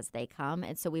things as they come,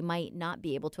 and so we might not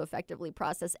be able to effectively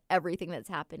process everything that's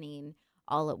happening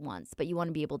all at once, but you want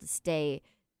to be able to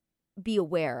be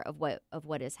aware of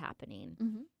what is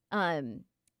happening. And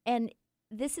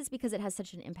this is because it has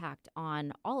such an impact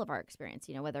on all of our experience,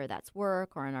 whether that's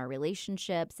work or in our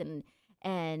relationships.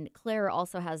 And Claire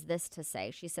also has this to say.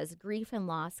 She says, grief and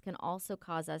loss can also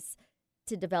cause us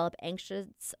to develop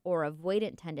anxious or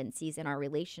avoidant tendencies in our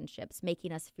relationships,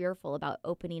 making us fearful about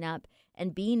opening up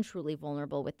and being truly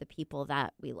vulnerable with the people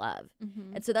that we love.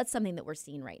 And so that's something that we're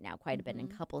seeing right now quite a bit in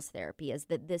couples therapy, is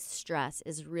that this stress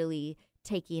is really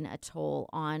taking a toll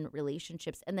on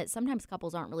relationships, and that sometimes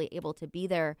couples aren't really able to be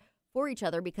there for each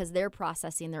other because they're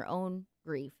processing their own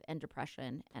grief and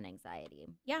depression and anxiety.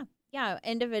 Yeah,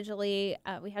 individually,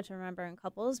 we have to remember in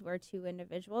couples, we're two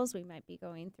individuals. We might be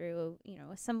going through,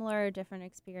 a similar, different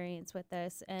experience with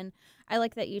this. And I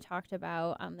like that you talked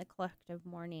about the collective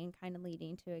mourning kind of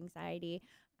leading to anxiety.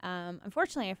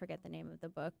 Unfortunately, I forget the name of the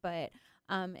book, but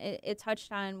it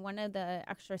touched on one of the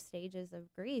extra stages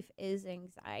of grief is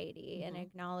anxiety and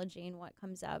acknowledging what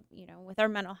comes up, with our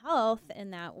mental health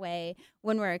in that way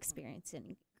when we're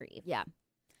experiencing grief. Yeah.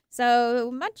 So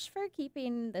much for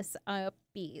keeping this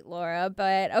upbeat, Laura.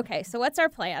 But okay, so what's our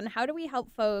plan? How do we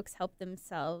help folks help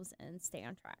themselves and stay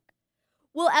on track?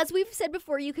 Well, as we've said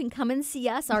before, you can come and see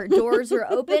us. Our doors are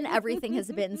open. Everything has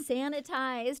been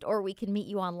sanitized, or we can meet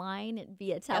you online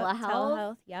via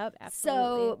telehealth. Yep,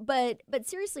 absolutely. So, but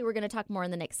seriously, we're going to talk more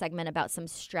in the next segment about some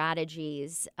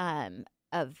strategies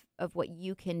of what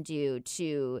you can do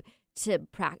to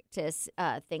practice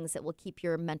things that will keep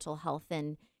your mental health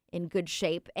in good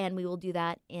shape, and we will do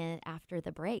that after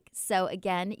the break. So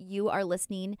again, you are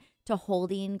listening to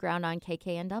Holding Ground on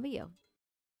KKNW.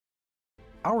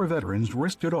 Our veterans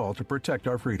risked it all to protect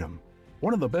our freedom.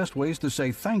 One of the best ways to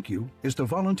say thank you is to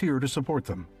volunteer to support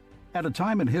them. At a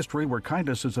time in history where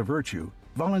kindness is a virtue,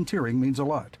 volunteering means a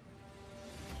lot.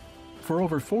 For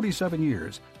over 47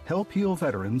 years, Help Heal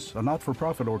Veterans, a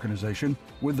not-for-profit organization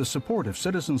with the support of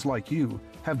citizens like you,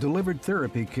 have delivered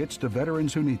therapy kits to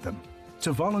veterans who need them.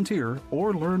 To volunteer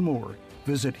or learn more,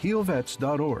 visit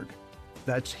healvets.org.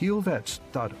 That's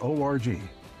healvets.org.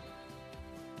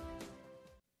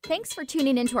 Thanks for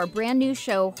tuning into our brand new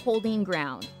show, Holding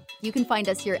Ground. You can find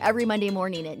us here every Monday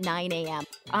morning at 9 a.m.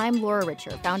 I'm Laura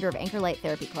Richer, founder of Anchor Light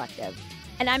Therapy Collective.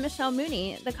 And I'm Michelle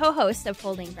Mooney, the co-host of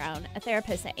Holding Ground, a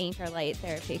therapist at Anchor Light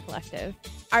Therapy Collective.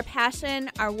 Our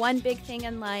passion, our one big thing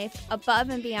in life,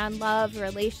 above and beyond love,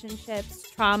 relationships,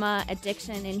 trauma,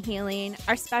 addiction, and healing,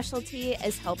 our specialty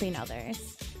is helping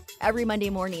others. Every Monday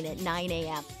morning at 9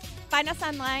 a.m. Find us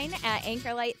online at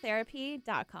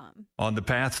anchorlighttherapy.com. On the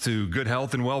path to good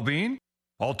health and well-being,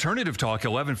 Alternative Talk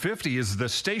 1150 is the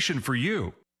station for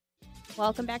you.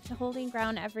 Welcome back to Holding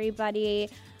Ground, everybody.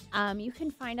 You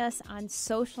can find us on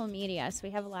social media. So we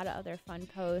have a lot of other fun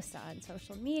posts on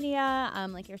social media,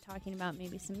 like you're talking about,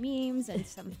 maybe some memes and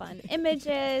some fun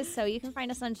images. So you can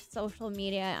find us on social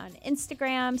media on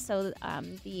Instagram. So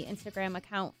the Instagram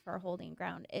account for Holding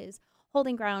Ground is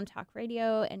Holding Ground Talk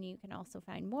Radio. And you can also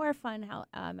find more fun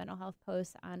mental health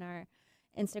posts on our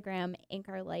Instagram,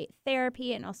 Anchor Light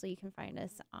Therapy, and also you can find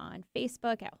us on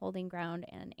Facebook at Holding Ground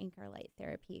and Anchor Light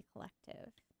Therapy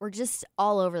Collective. We're just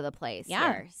all over the place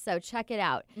here, so check it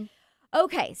out. Mm.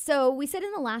 Okay, so we said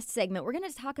in the last segment, we're going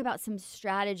to talk about some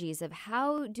strategies of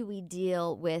how do we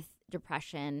deal with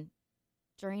depression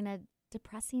during a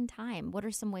depressing time. What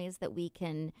are some ways that we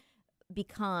can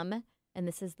become, and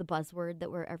this is the buzzword that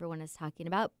everyone is talking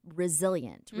about,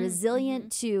 resilient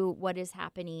to what is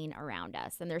happening around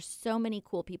us. And there's so many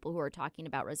cool people who are talking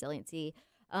about resiliency.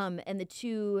 And the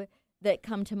two that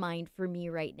come to mind for me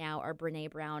right now are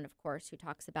Brene Brown, of course, who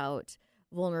talks about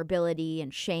vulnerability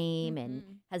and shame and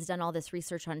has done all this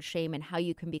research on shame and how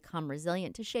you can become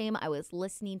resilient to shame. I was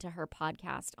listening to her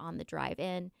podcast on the drive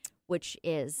in, which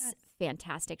is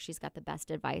fantastic. She's got the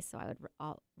best advice, so I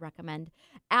would recommend.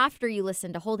 After you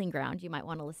listen to Holding Ground, you might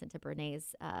want to listen to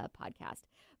Brene's podcast.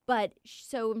 But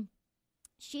so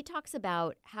she talks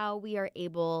about how we are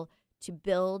able to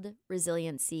build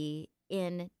resiliency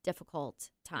in difficult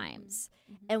times.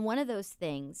 And one of those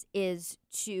things is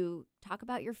to talk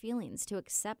about your feelings, to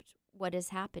accept what is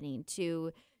happening,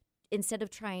 to instead of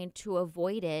trying to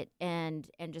avoid it and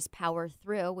just power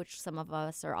through, which some of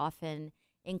us are often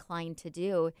inclined to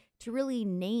do, to really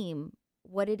name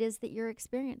what it is that you're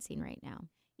experiencing right now.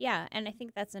 Yeah, and I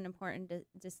think that's an important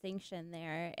distinction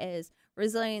there is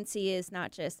resiliency is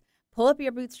not just pull up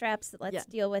your bootstraps, let's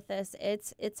deal with this.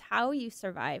 It's how you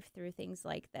survive through things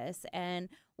like this and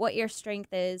what your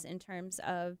strength is in terms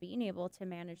of being able to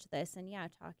manage this. And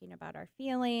talking about our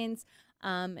feelings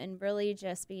and really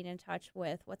just being in touch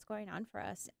with what's going on for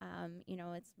us.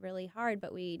 It's really hard,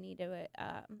 but we need to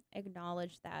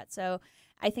acknowledge that. So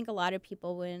I think a lot of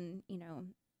people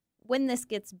when this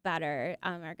gets better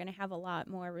are going to have a lot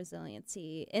more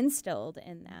resiliency instilled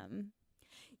in them.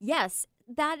 Yes,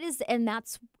 that's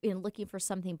in looking for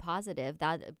something positive.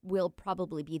 That will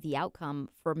probably be the outcome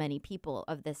for many people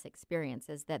of this experience,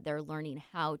 is that they're learning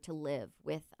how to live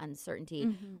with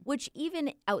uncertainty, which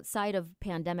even outside of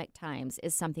pandemic times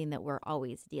is something that we're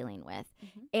always dealing with.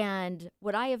 And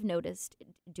what I have noticed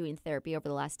doing therapy over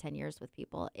the last 10 years with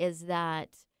people is that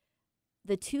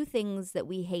the two things that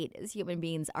we hate as human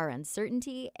beings are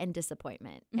uncertainty and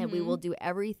disappointment. And we will do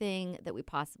everything that we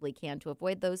possibly can to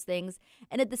avoid those things.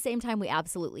 And at the same time, we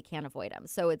absolutely can't avoid them.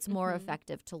 So it's more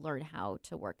effective to learn how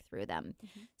to work through them.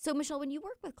 So Michelle, when you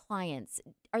work with clients,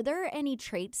 are there any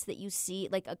traits that you see,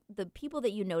 like the people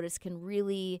that you notice can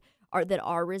really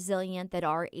are resilient, that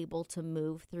are able to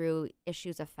move through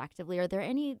issues effectively? Are there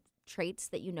any traits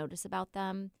that you notice about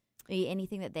them? Maybe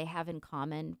anything that they have in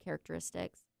common,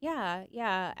 characteristics? Yeah,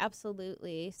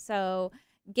 absolutely. So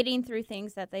getting through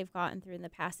things that they've gotten through in the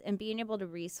past and being able to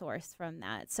resource from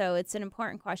that. So it's an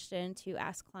important question to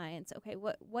ask clients, okay,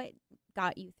 what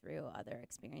got you through other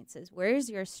experiences? Where's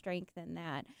your strength in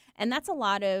that? And that's a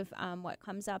lot of what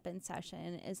comes up in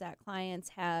session is that clients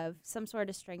have some sort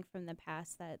of strength from the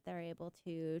past that they're able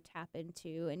to tap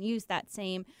into and use that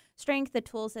same strength, the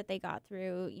tools that they got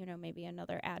through, maybe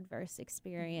another adverse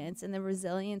experience and the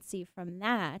resiliency from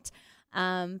that.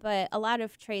 But a lot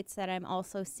of traits that I'm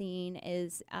also seeing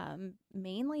is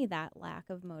mainly that lack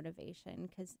of motivation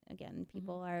because, again,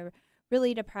 people are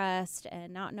really depressed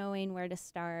and not knowing where to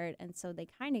start, and so they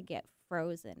kind of get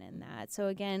frozen in that. So,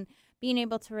 again, being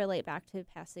able to relate back to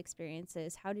past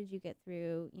experiences, how did you get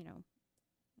through,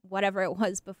 whatever it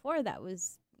was before that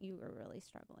was you were really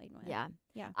struggling with. Yeah.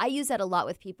 I use that a lot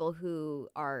with people who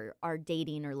are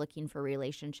dating or looking for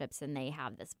relationships, and they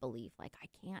have this belief like, I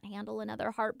can't handle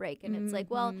another heartbreak. And it's like,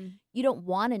 well, you don't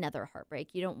want another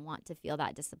heartbreak. You don't want to feel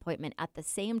that disappointment. At the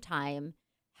same time,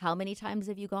 how many times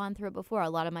have you gone through it before? A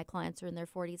lot of my clients are in their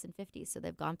 40s and 50s, so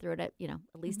they've gone through it at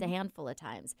least a handful of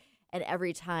times. And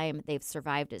every time they've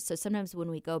survived it. So sometimes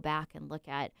when we go back and look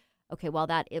at, okay, well,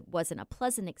 it wasn't a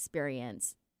pleasant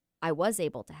experience, I was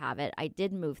able to have it. I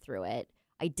did move through it.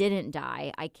 I didn't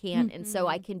die. I can't. And so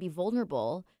I can be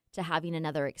vulnerable to having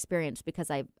another experience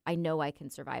because I know I can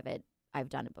survive it. I've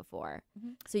done it before.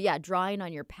 So yeah, drawing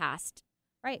on your past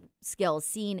skills,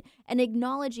 seeing and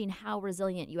acknowledging how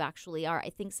resilient you actually are. I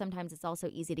think sometimes it's also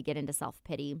easy to get into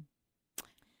self-pity.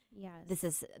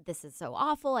 Yes. This is so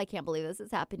awful. I can't believe this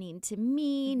is happening to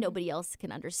me. Nobody else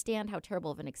can understand how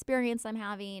terrible of an experience I'm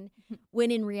having.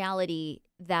 When in reality,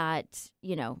 that,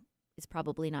 is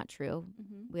probably not true.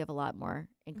 We have a lot more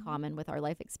in common with our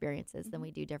life experiences than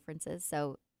we do differences.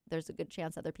 So there's a good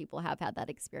chance other people have had that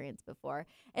experience before.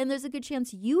 And there's a good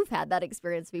chance you've had that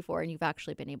experience before and you've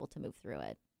actually been able to move through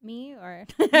it. Me or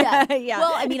Yeah. yeah.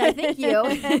 Well, I mean, I think you.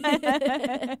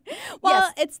 Well,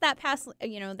 Yes. it's that past,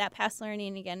 that past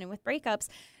learning again. And with breakups,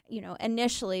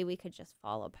 initially we could just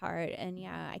fall apart and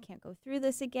I can't go through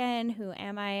this again. Who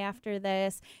am I after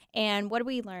this? And what do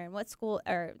we learn? What school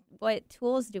or what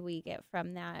tools do we get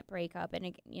from that breakup?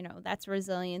 And, that's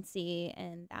resiliency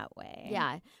in that way.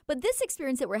 Yeah. But this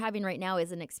experience that we're having right now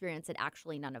is an experience that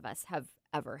actually none of us have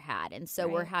ever had. And so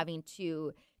we're Right. having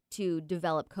to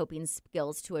develop coping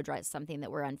skills to address something that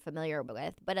we're unfamiliar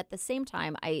with. But at the same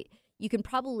time, you can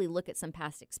probably look at some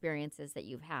past experiences that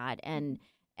you've had and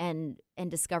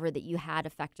discover that you had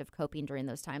effective coping during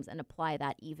those times and apply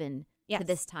that even to Yes.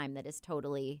 this time that is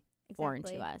totally foreign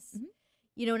to Exactly. us.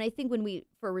 Mhm. And I think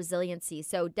for resiliency,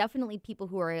 so definitely people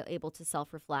who are able to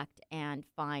self-reflect and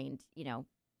find,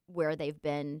 where they've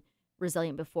been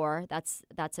resilient before, that's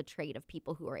a trait of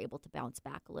people who are able to bounce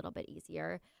back a little bit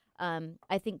easier.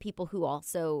 I think people who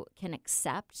also can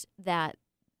accept that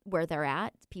where they're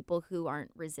at, people who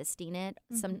aren't resisting it,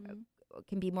 some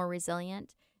can be more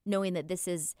resilient, knowing that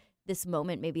this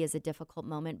moment maybe is a difficult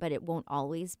moment, but it won't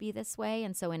always be this way.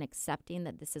 And so in accepting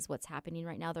that this is what's happening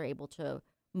right now, they're able to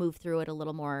move through it a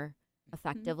little more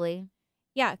effectively.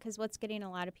 Yeah, because what's getting a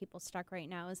lot of people stuck right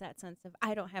now is that sense of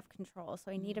I don't have control,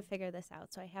 so I need to figure this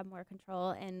out so I have more control.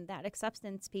 And that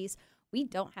acceptance piece, we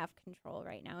don't have control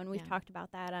right now. And we've Yeah. talked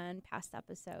about that on past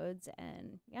episodes.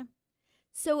 And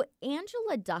So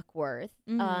Angela Duckworth,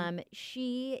 Mhm.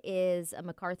 she is a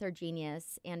MacArthur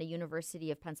Genius and a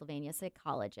University of Pennsylvania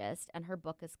psychologist, and her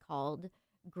book is called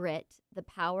Grit: The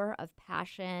Power of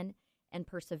Passion and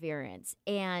Perseverance.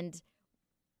 And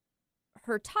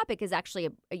her topic is actually,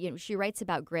 she writes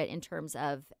about grit in terms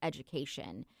of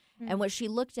education. And what she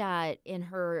looked at in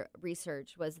her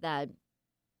research was that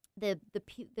the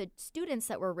students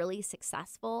that were really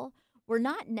successful were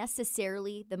not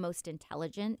necessarily the most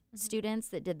intelligent students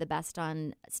that did the best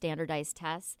on standardized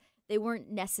tests. They weren't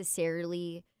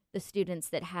necessarily the students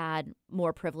that had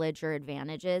more privilege or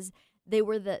advantages. They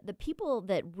were the people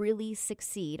that really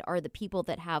succeed are the people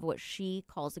that have what she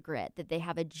calls grit, that they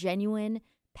have a genuine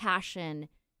passion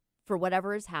for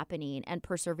whatever is happening and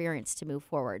perseverance to move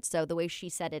forward. So the way she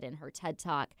said it in her TED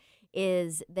Talk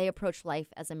is they approach life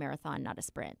as a marathon, not a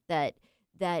sprint. That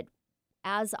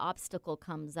as obstacles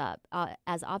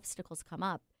come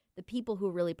up, the people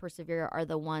who really persevere are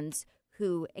the ones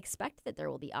who expect that there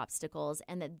will be obstacles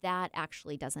and that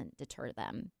actually doesn't deter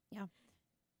them.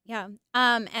 Yeah.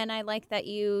 And I like that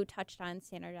you touched on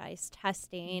standardized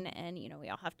testing, and, we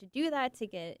all have to do that to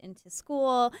get into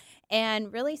school.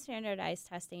 And really standardized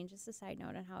testing, just a side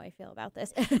note on how I feel about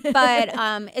this, but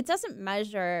it doesn't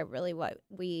measure really what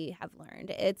we have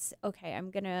learned. It's, okay,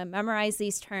 I'm going to memorize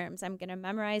these terms. I'm going to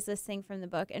memorize this thing from the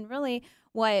book. And really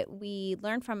what we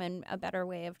learn from and a better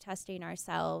way of testing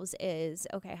ourselves is,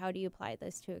 okay, how do you apply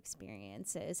this to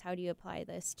experiences? How do you apply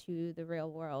this to the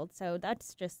real world? So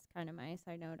that's just kind of my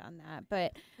side note on that.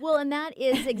 But well, and that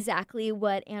is exactly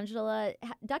what Angela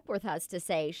Duckworth has to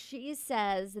say. She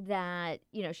says that,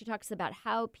 she talks about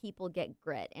how people get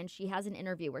grit. And she has an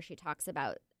interview where she talks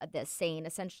about this, saying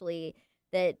essentially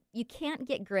that you can't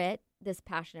get grit, this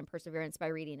passion and perseverance, by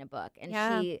reading a book. And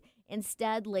she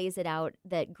instead lays it out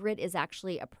that grit is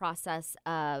actually a process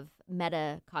of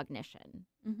metacognition.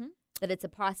 That it's a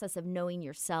process of knowing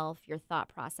yourself, your thought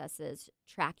processes,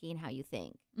 tracking how you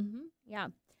think. Yeah.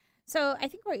 So I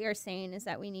think what you're saying is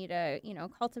that we need to,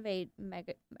 cultivate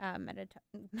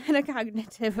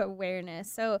metacognitive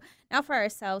awareness. So now for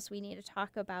ourselves, we need to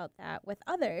talk about that with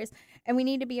others. And we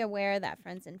need to be aware that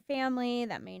friends and family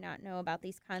that may not know about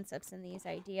these concepts and these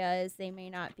ideas, they may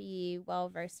not be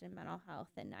well-versed in mental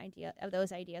health and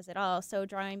those ideas at all. So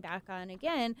drawing back on,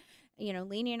 again,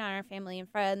 leaning on our family and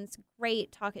friends,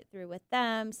 great, talk it through with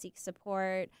them, seek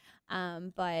support.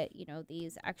 But,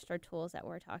 these extra tools that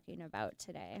we're talking about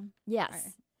today are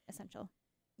essential.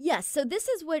 Yes. So this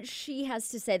is what she has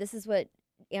to say. This is what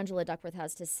Angela Duckworth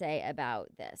has to say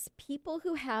about this. People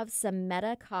who have some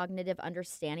metacognitive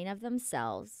understanding of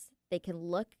themselves, they can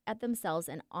look at themselves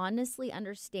and honestly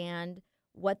understand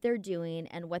what they're doing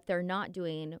and what they're not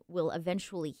doing will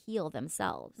eventually heal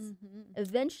themselves.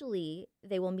 Eventually,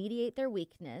 they will mediate their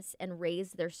weakness and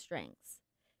raise their strengths.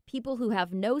 People who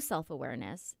have no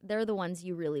self-awareness, they're the ones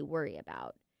you really worry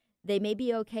about. They may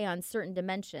be okay on certain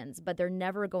dimensions, but they're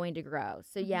never going to grow.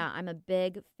 So yeah, I'm a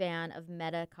big fan of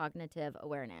metacognitive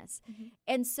awareness.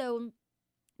 And so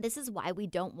this is why we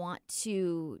don't want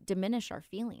to diminish our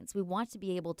feelings. We want to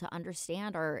be able to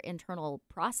understand our internal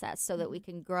process so that we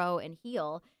can grow and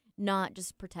heal, not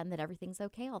just pretend that everything's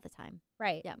okay all the time.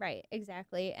 Right, Yeah. right,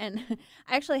 exactly. And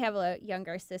I actually have a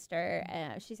younger sister.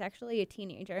 She's actually a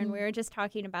teenager, and we were just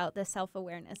talking about the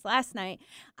self-awareness last night.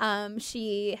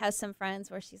 She has some friends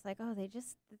where she's like, oh,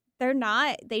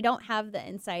 they don't have the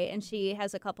insight. And she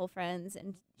has a couple friends,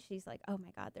 and she's like, oh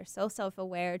my God, they're so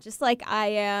self-aware, just like I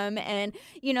am. And,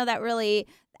 that really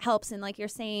helps in, like you're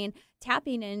saying,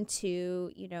 tapping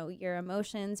into, your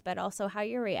emotions, but also how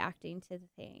you're reacting to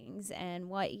things and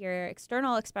what your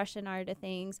external expression are to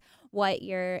things, what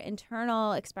your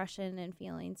internal expression and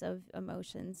feelings of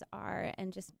emotions are,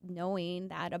 and just knowing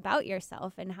that about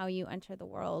yourself and how you enter the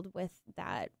world with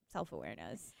that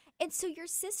self-awareness. And so your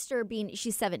sister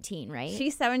she's 17, right?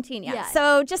 She's 17, yeah. Yeah.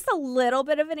 So just a little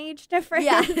bit of an age difference.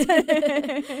 Yeah.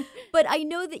 But I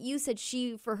know that you said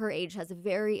she, for her age, has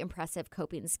very impressive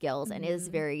coping skills and is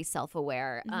very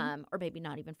self-aware, or maybe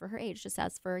not even for her age, just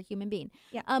as for a human being.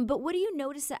 Yeah. But what do you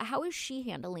notice? How is she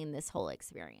handling this whole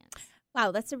experience?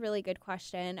 Wow, that's a really good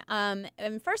question.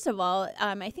 And first of all,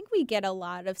 I think we get a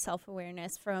lot of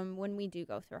self-awareness from when we do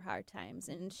go through hard times.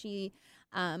 And she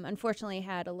unfortunately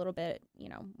had a little bit,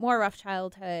 more rough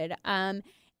childhood.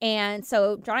 And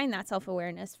so drawing that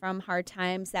self-awareness from hard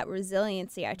times, that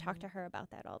resiliency, I talk to her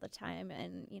about that all the time.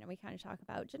 And, we kind of talk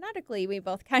about genetically, we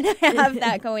both kind of have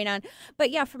that going on.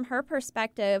 But yeah, from her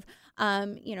perspective,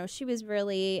 she was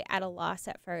really at a loss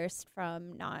at first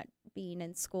from not being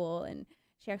in school, and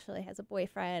she actually has a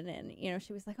boyfriend, and,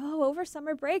 she was like, oh, over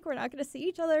summer break, we're not going to see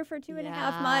each other for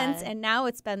 2.5 months. And now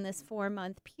it's been this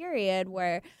 4-month period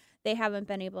where they haven't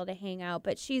been able to hang out,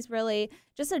 but she's really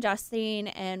just adjusting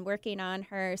and working on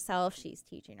herself. She's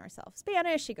teaching herself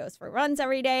Spanish. She goes for runs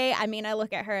every day. I mean, I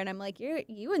look at her and I'm like,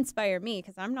 you inspire me,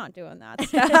 because I'm not doing that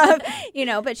stuff,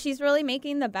 but she's really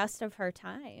making the best of her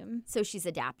time. So she's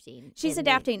adapting. She's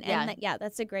adapting. Yeah. And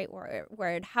that's a great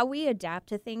word. How we adapt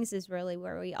to things is really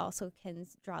where we also can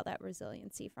draw that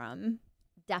resiliency from.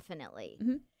 Definitely.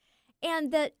 Mm-hmm.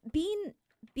 And that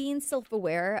being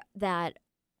self-aware that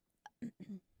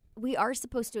we are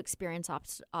supposed to experience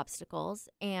obstacles,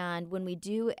 and when we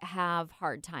do have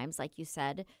hard times, like you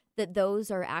said, that those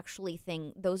are actually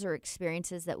those are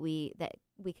experiences that we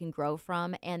can grow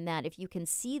from, and that if you can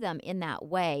see them in that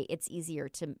way, it's easier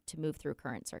to move through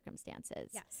current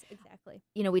circumstances. Yes, exactly.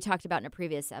 We talked about in a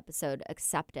previous episode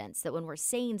acceptance, that when we're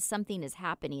saying something is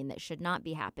happening that should not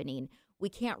be happening, we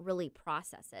can't really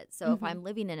process it. So if I'm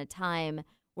living in a time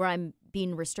where I'm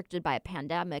being restricted by a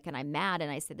pandemic and I'm mad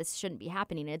and I say this shouldn't be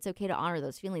happening, and it's okay to honor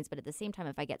those feelings, but at the same time,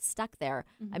 if I get stuck there,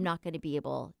 I'm not going to be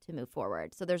able to move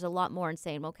forward. So there's a lot more in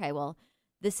saying, okay, well,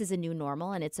 this is a new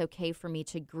normal, and it's okay for me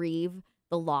to grieve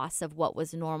the loss of what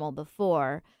was normal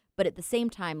before, but at the same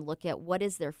time, look at what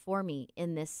is there for me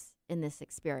in this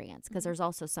experience, because there's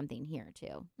also something here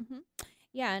too. Mm-hmm.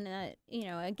 Yeah, and,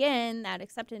 again, that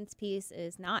acceptance piece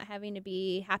is not having to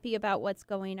be happy about what's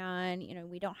going on.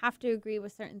 We don't have to agree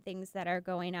with certain things that are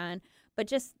going on, but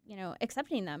just,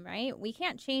 accepting them, right? We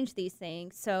can't change these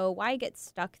things, so why get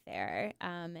stuck there?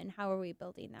 And how are we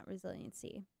building that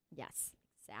resiliency? Yes,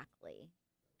 exactly.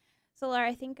 So, Laura,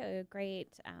 I think a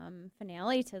great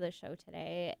finale to the show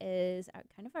today is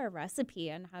kind of our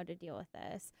recipe on how to deal with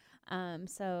this.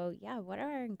 What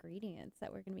are our ingredients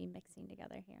that we're going to be mixing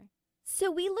together here?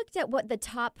 So we looked at what the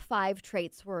top 5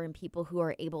 traits were in people who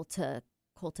are able to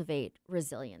cultivate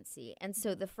resiliency. And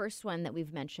so the first one that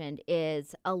we've mentioned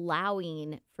is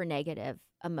allowing for negative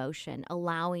emotion,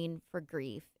 allowing for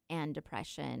grief and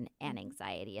depression and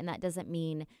anxiety. And that doesn't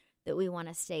mean that we want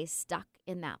to stay stuck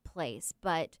in that place,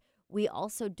 but we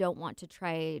also don't want to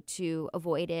try to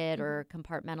avoid it or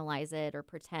compartmentalize it or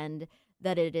pretend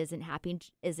that it isn't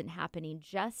happening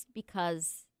just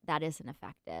because that isn't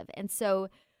effective. And so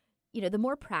the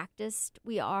more practiced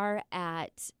we are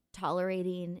at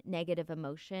tolerating negative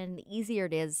emotion, the easier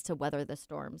it is to weather the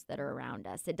storms that are around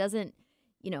us. It doesn't,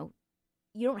 you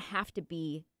don't have to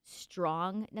be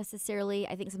strong necessarily.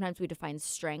 I think sometimes we define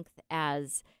strength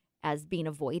as being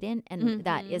avoidant, and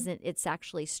that isn't. It's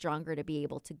actually stronger to be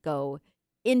able to go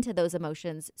into those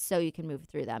emotions so you can move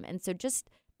through them. And so just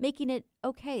making it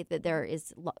okay that there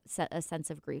is a sense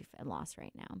of grief and loss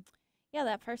right now. Yeah,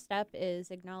 that first step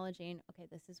is acknowledging, okay,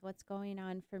 this is what's going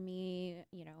on for me,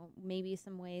 maybe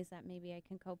some ways that maybe I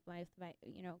can cope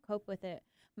with it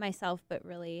myself, but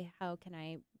really how can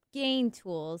I gain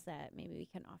tools that maybe we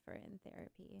can offer in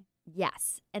therapy?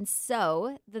 Yes. And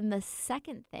so then the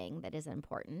second thing that is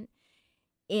important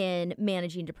in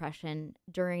managing depression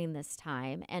during this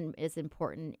time and is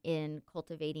important in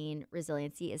cultivating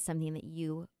resiliency is something that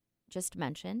you just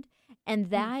mentioned,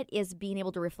 and that is being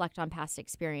able to reflect on past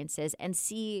experiences and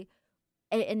see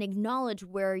and acknowledge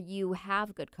where you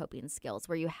have good coping skills,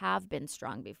 where you have been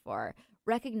strong before.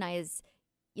 Recognize,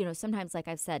 sometimes, like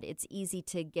I've said, it's easy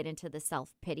to get into the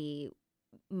self-pity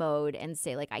mode and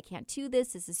say, like, I can't do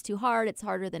this. This is too hard. It's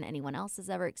harder than anyone else has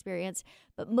ever experienced.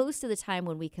 But most of the time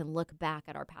when we can look back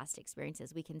at our past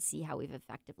experiences, we can see how we've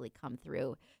effectively come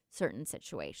through certain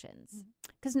situations.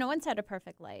 Because no one's had a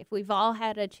perfect life. We've all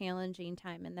had a challenging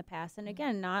time in the past. And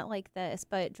again, not like this,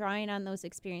 but drawing on those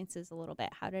experiences a little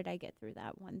bit. How did I get through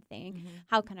that one thing?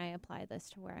 How can I apply this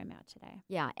to where I'm at today?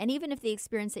 Yeah. And even if the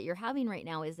experience that you're having right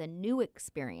now is a new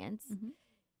experience,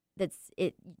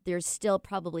 there's still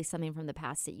probably something from the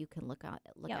past that you can look at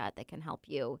that can help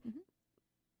you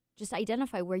just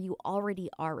identify where you already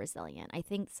are resilient. I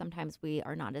think sometimes we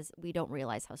don't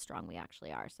realize how strong we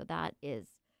actually are. So that is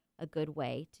a good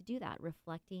way to do that,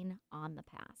 reflecting on the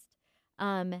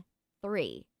past.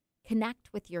 3, connect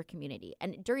with your community.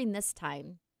 And during this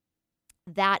time,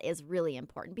 that is really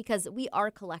important because we are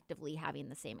collectively having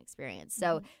the same experience.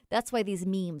 So that's why these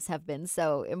memes have been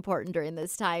so important during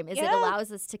this time, is it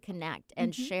allows us to connect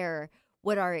and share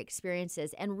what our experience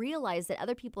is and realize that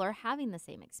other people are having the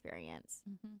same experience.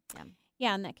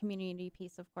 Yeah, and that community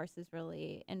piece, of course, is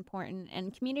really important.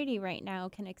 And community right now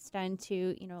can extend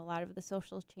to, a lot of the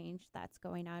social change that's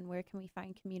going on. Where can we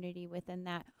find community within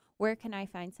that? Where can I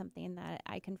find something that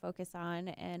I can focus on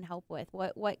and help with?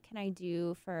 What can I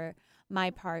do for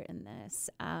my part in this?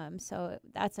 So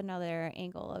that's another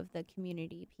angle of the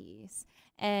community piece.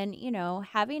 And,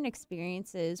 having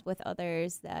experiences with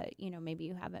others that, maybe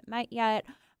you haven't met yet,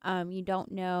 you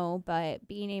don't know, but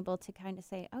being able to kind of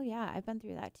say, oh, yeah, I've been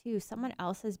through that too. Someone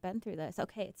else has been through this.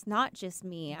 Okay, it's not just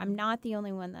me. I'm not the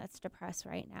only one that's depressed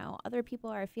right now. Other people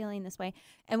are feeling this way.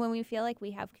 And when we feel like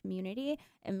we have community,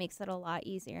 it makes it a lot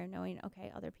easier knowing,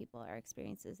 okay, other people are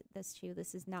experiencing this too.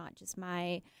 This is not just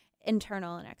my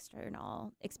internal and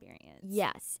external experience.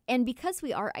 Yes. And because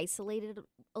we are isolated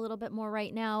a little bit more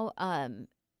right now,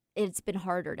 it's been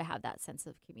harder to have that sense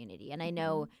of community. And I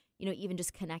know, even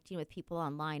just connecting with people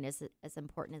online is as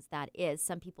important as that is.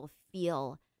 Some people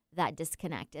feel that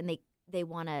disconnect and they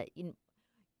want to,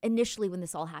 initially when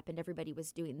this all happened, everybody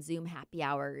was doing Zoom happy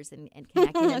hours and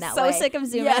connecting in that way. So sick of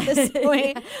Zoom at this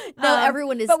point. No,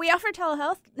 everyone is. But we offer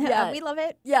telehealth. Yeah. We love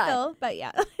it. Yeah. Still, but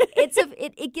yeah.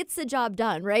 It gets the job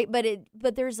done, right?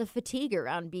 But there's a fatigue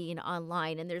around being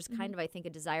online, and there's kind of, I think,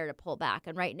 a desire to pull back.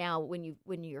 And right now,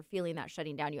 when you're feeling that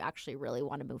shutting down, you actually really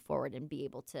want to move forward and be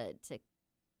able to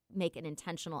make an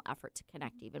intentional effort to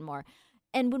connect even more.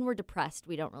 And when we're depressed,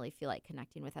 we don't really feel like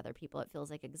connecting with other people. It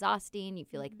feels like exhausting. You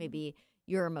feel like maybe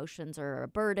your emotions are a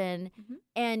burden.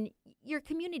 And your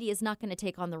community is not going to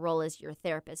take on the role as your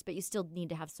therapist, but you still need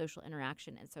to have social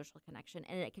interaction and social connection.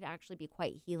 And it could actually be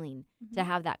quite healing to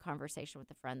have that conversation with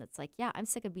a friend that's like, yeah, I'm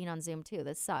sick of being on Zoom too.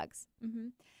 This sucks.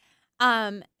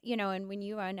 And when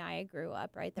you and I grew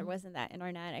up, right, there wasn't that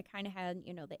internet. I kind of had,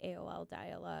 the AOL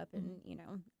dial-up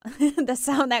and, the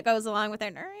sound that goes along with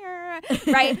it,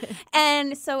 right?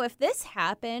 And so if this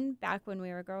happened back when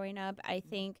we were growing up, I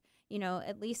think,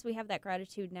 at least we have that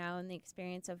gratitude now and the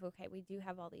experience of, okay, we do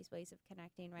have all these ways of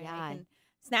connecting, right? Yeah. I can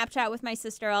Snapchat with my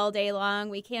sister all day long.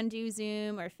 We can do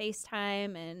Zoom or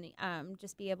FaceTime and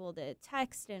just be able to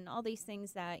text and all these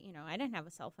things that, I didn't have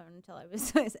a cell phone until I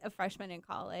was a freshman in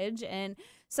college. And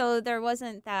so there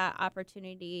wasn't that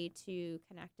opportunity to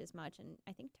connect as much. And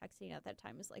I think texting at that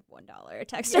time was like $1 a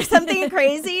text or something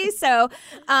crazy. So,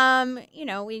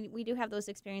 we do have those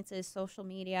experiences, social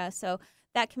media. So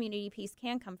that community piece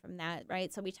can come from that,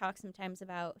 right? So we talk sometimes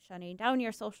about shutting down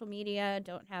your social media,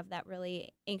 don't have that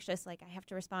really anxious, like I have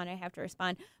to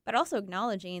respond, but also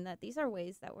acknowledging that these are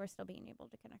ways that we're still being able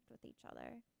to connect with each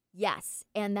other. Yes,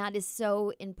 and that is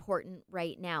so important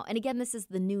right now. And again, this is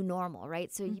the new normal, right?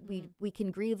 So we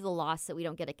can grieve the loss that we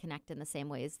don't get to connect in the same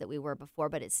ways that we were before,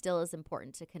 but it still is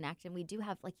important to connect. And we do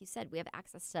have, like you said, we have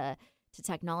access to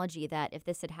technology that if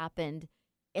this had happened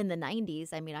in the 90s,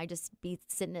 I mean, I'd just be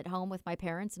sitting at home with my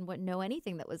parents and wouldn't know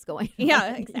anything that was going on.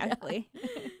 Yeah, exactly.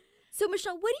 So,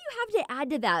 Michelle, what do you have to add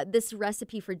to that, this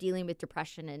recipe for dealing with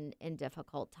depression in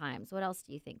difficult times? What else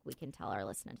do you think we can tell our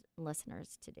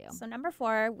listeners to do? So, number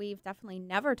 4, we've definitely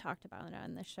never talked about it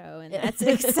on the show, and that's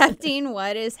accepting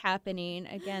what is happening.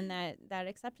 Again, that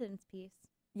acceptance piece.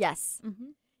 Yes.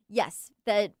 Yes,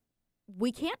 that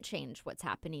we can't change what's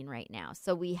happening right now.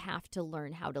 So we have to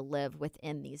learn how to live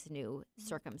within these new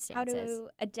circumstances. How to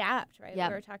adapt, right? Yep.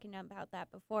 We were talking about that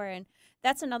before. And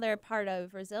that's another part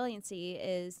of resiliency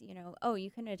is,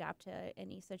 you can adapt to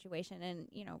any situation. And,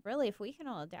 really, if we can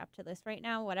all adapt to this right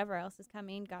now, whatever else is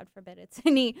coming, God forbid it's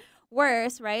any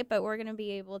worse, right? But we're going to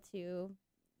be able to,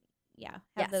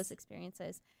 have those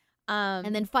experiences.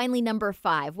 And then finally, number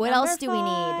 5. What else do we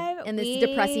need in this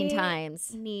depressing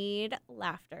times? Need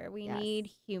laughter. We Yes. need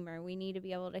humor. We need to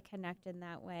be able to connect in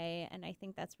that way. And I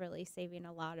think that's really saving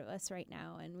a lot of us right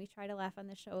now. And we try to laugh on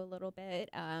the show a little bit.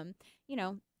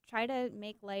 Try to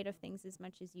make light of things as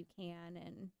much as you can.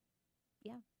 And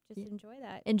just enjoy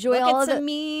that. Enjoy look all at of some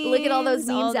the look at all those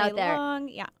memes day out there. long.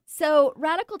 Yeah. So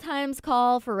radical times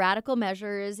call for radical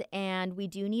measures, and we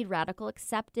do need radical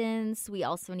acceptance. We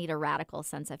also need a radical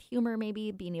sense of humor,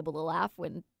 maybe being able to laugh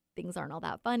when things aren't all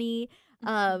that funny.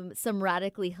 Some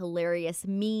radically hilarious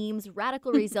memes,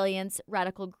 radical resilience,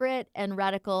 radical grit, and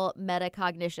radical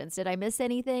metacognitions. Did I miss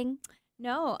anything?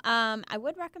 No, I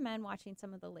would recommend watching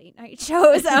some of the late night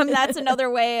shows. That's another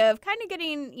way of kind of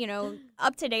getting,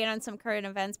 up to date on some current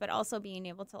events, but also being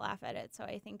able to laugh at it. So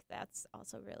I think that's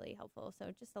also really helpful.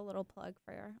 So just a little plug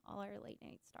for all our late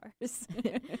night stars.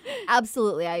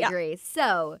 Absolutely, I agree.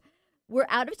 So we're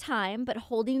out of time, but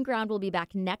Holding Ground will be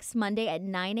back next Monday at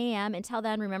 9 a.m. Until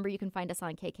then, remember, you can find us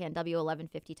on KKNW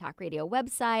 1150 Talk Radio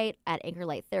website, at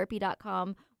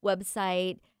anchorlighttherapy.com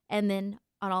website, and then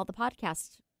on all the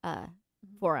podcast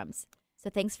forums.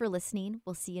 So thanks for listening.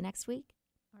 We'll see you next week.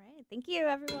 All right. Thank you,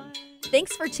 everyone.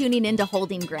 Thanks for tuning in to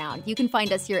Holding Ground. You can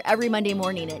find us here every Monday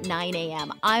morning at 9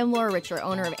 a.m. I'm Laura Richer,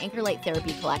 owner of Anchor Light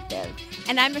Therapy Collective.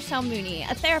 And I'm Michelle Mooney,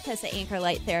 a therapist at Anchor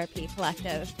Light Therapy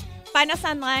Collective. Find us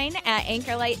online at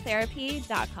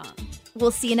anchorlighttherapy.com.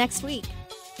 We'll see you next week.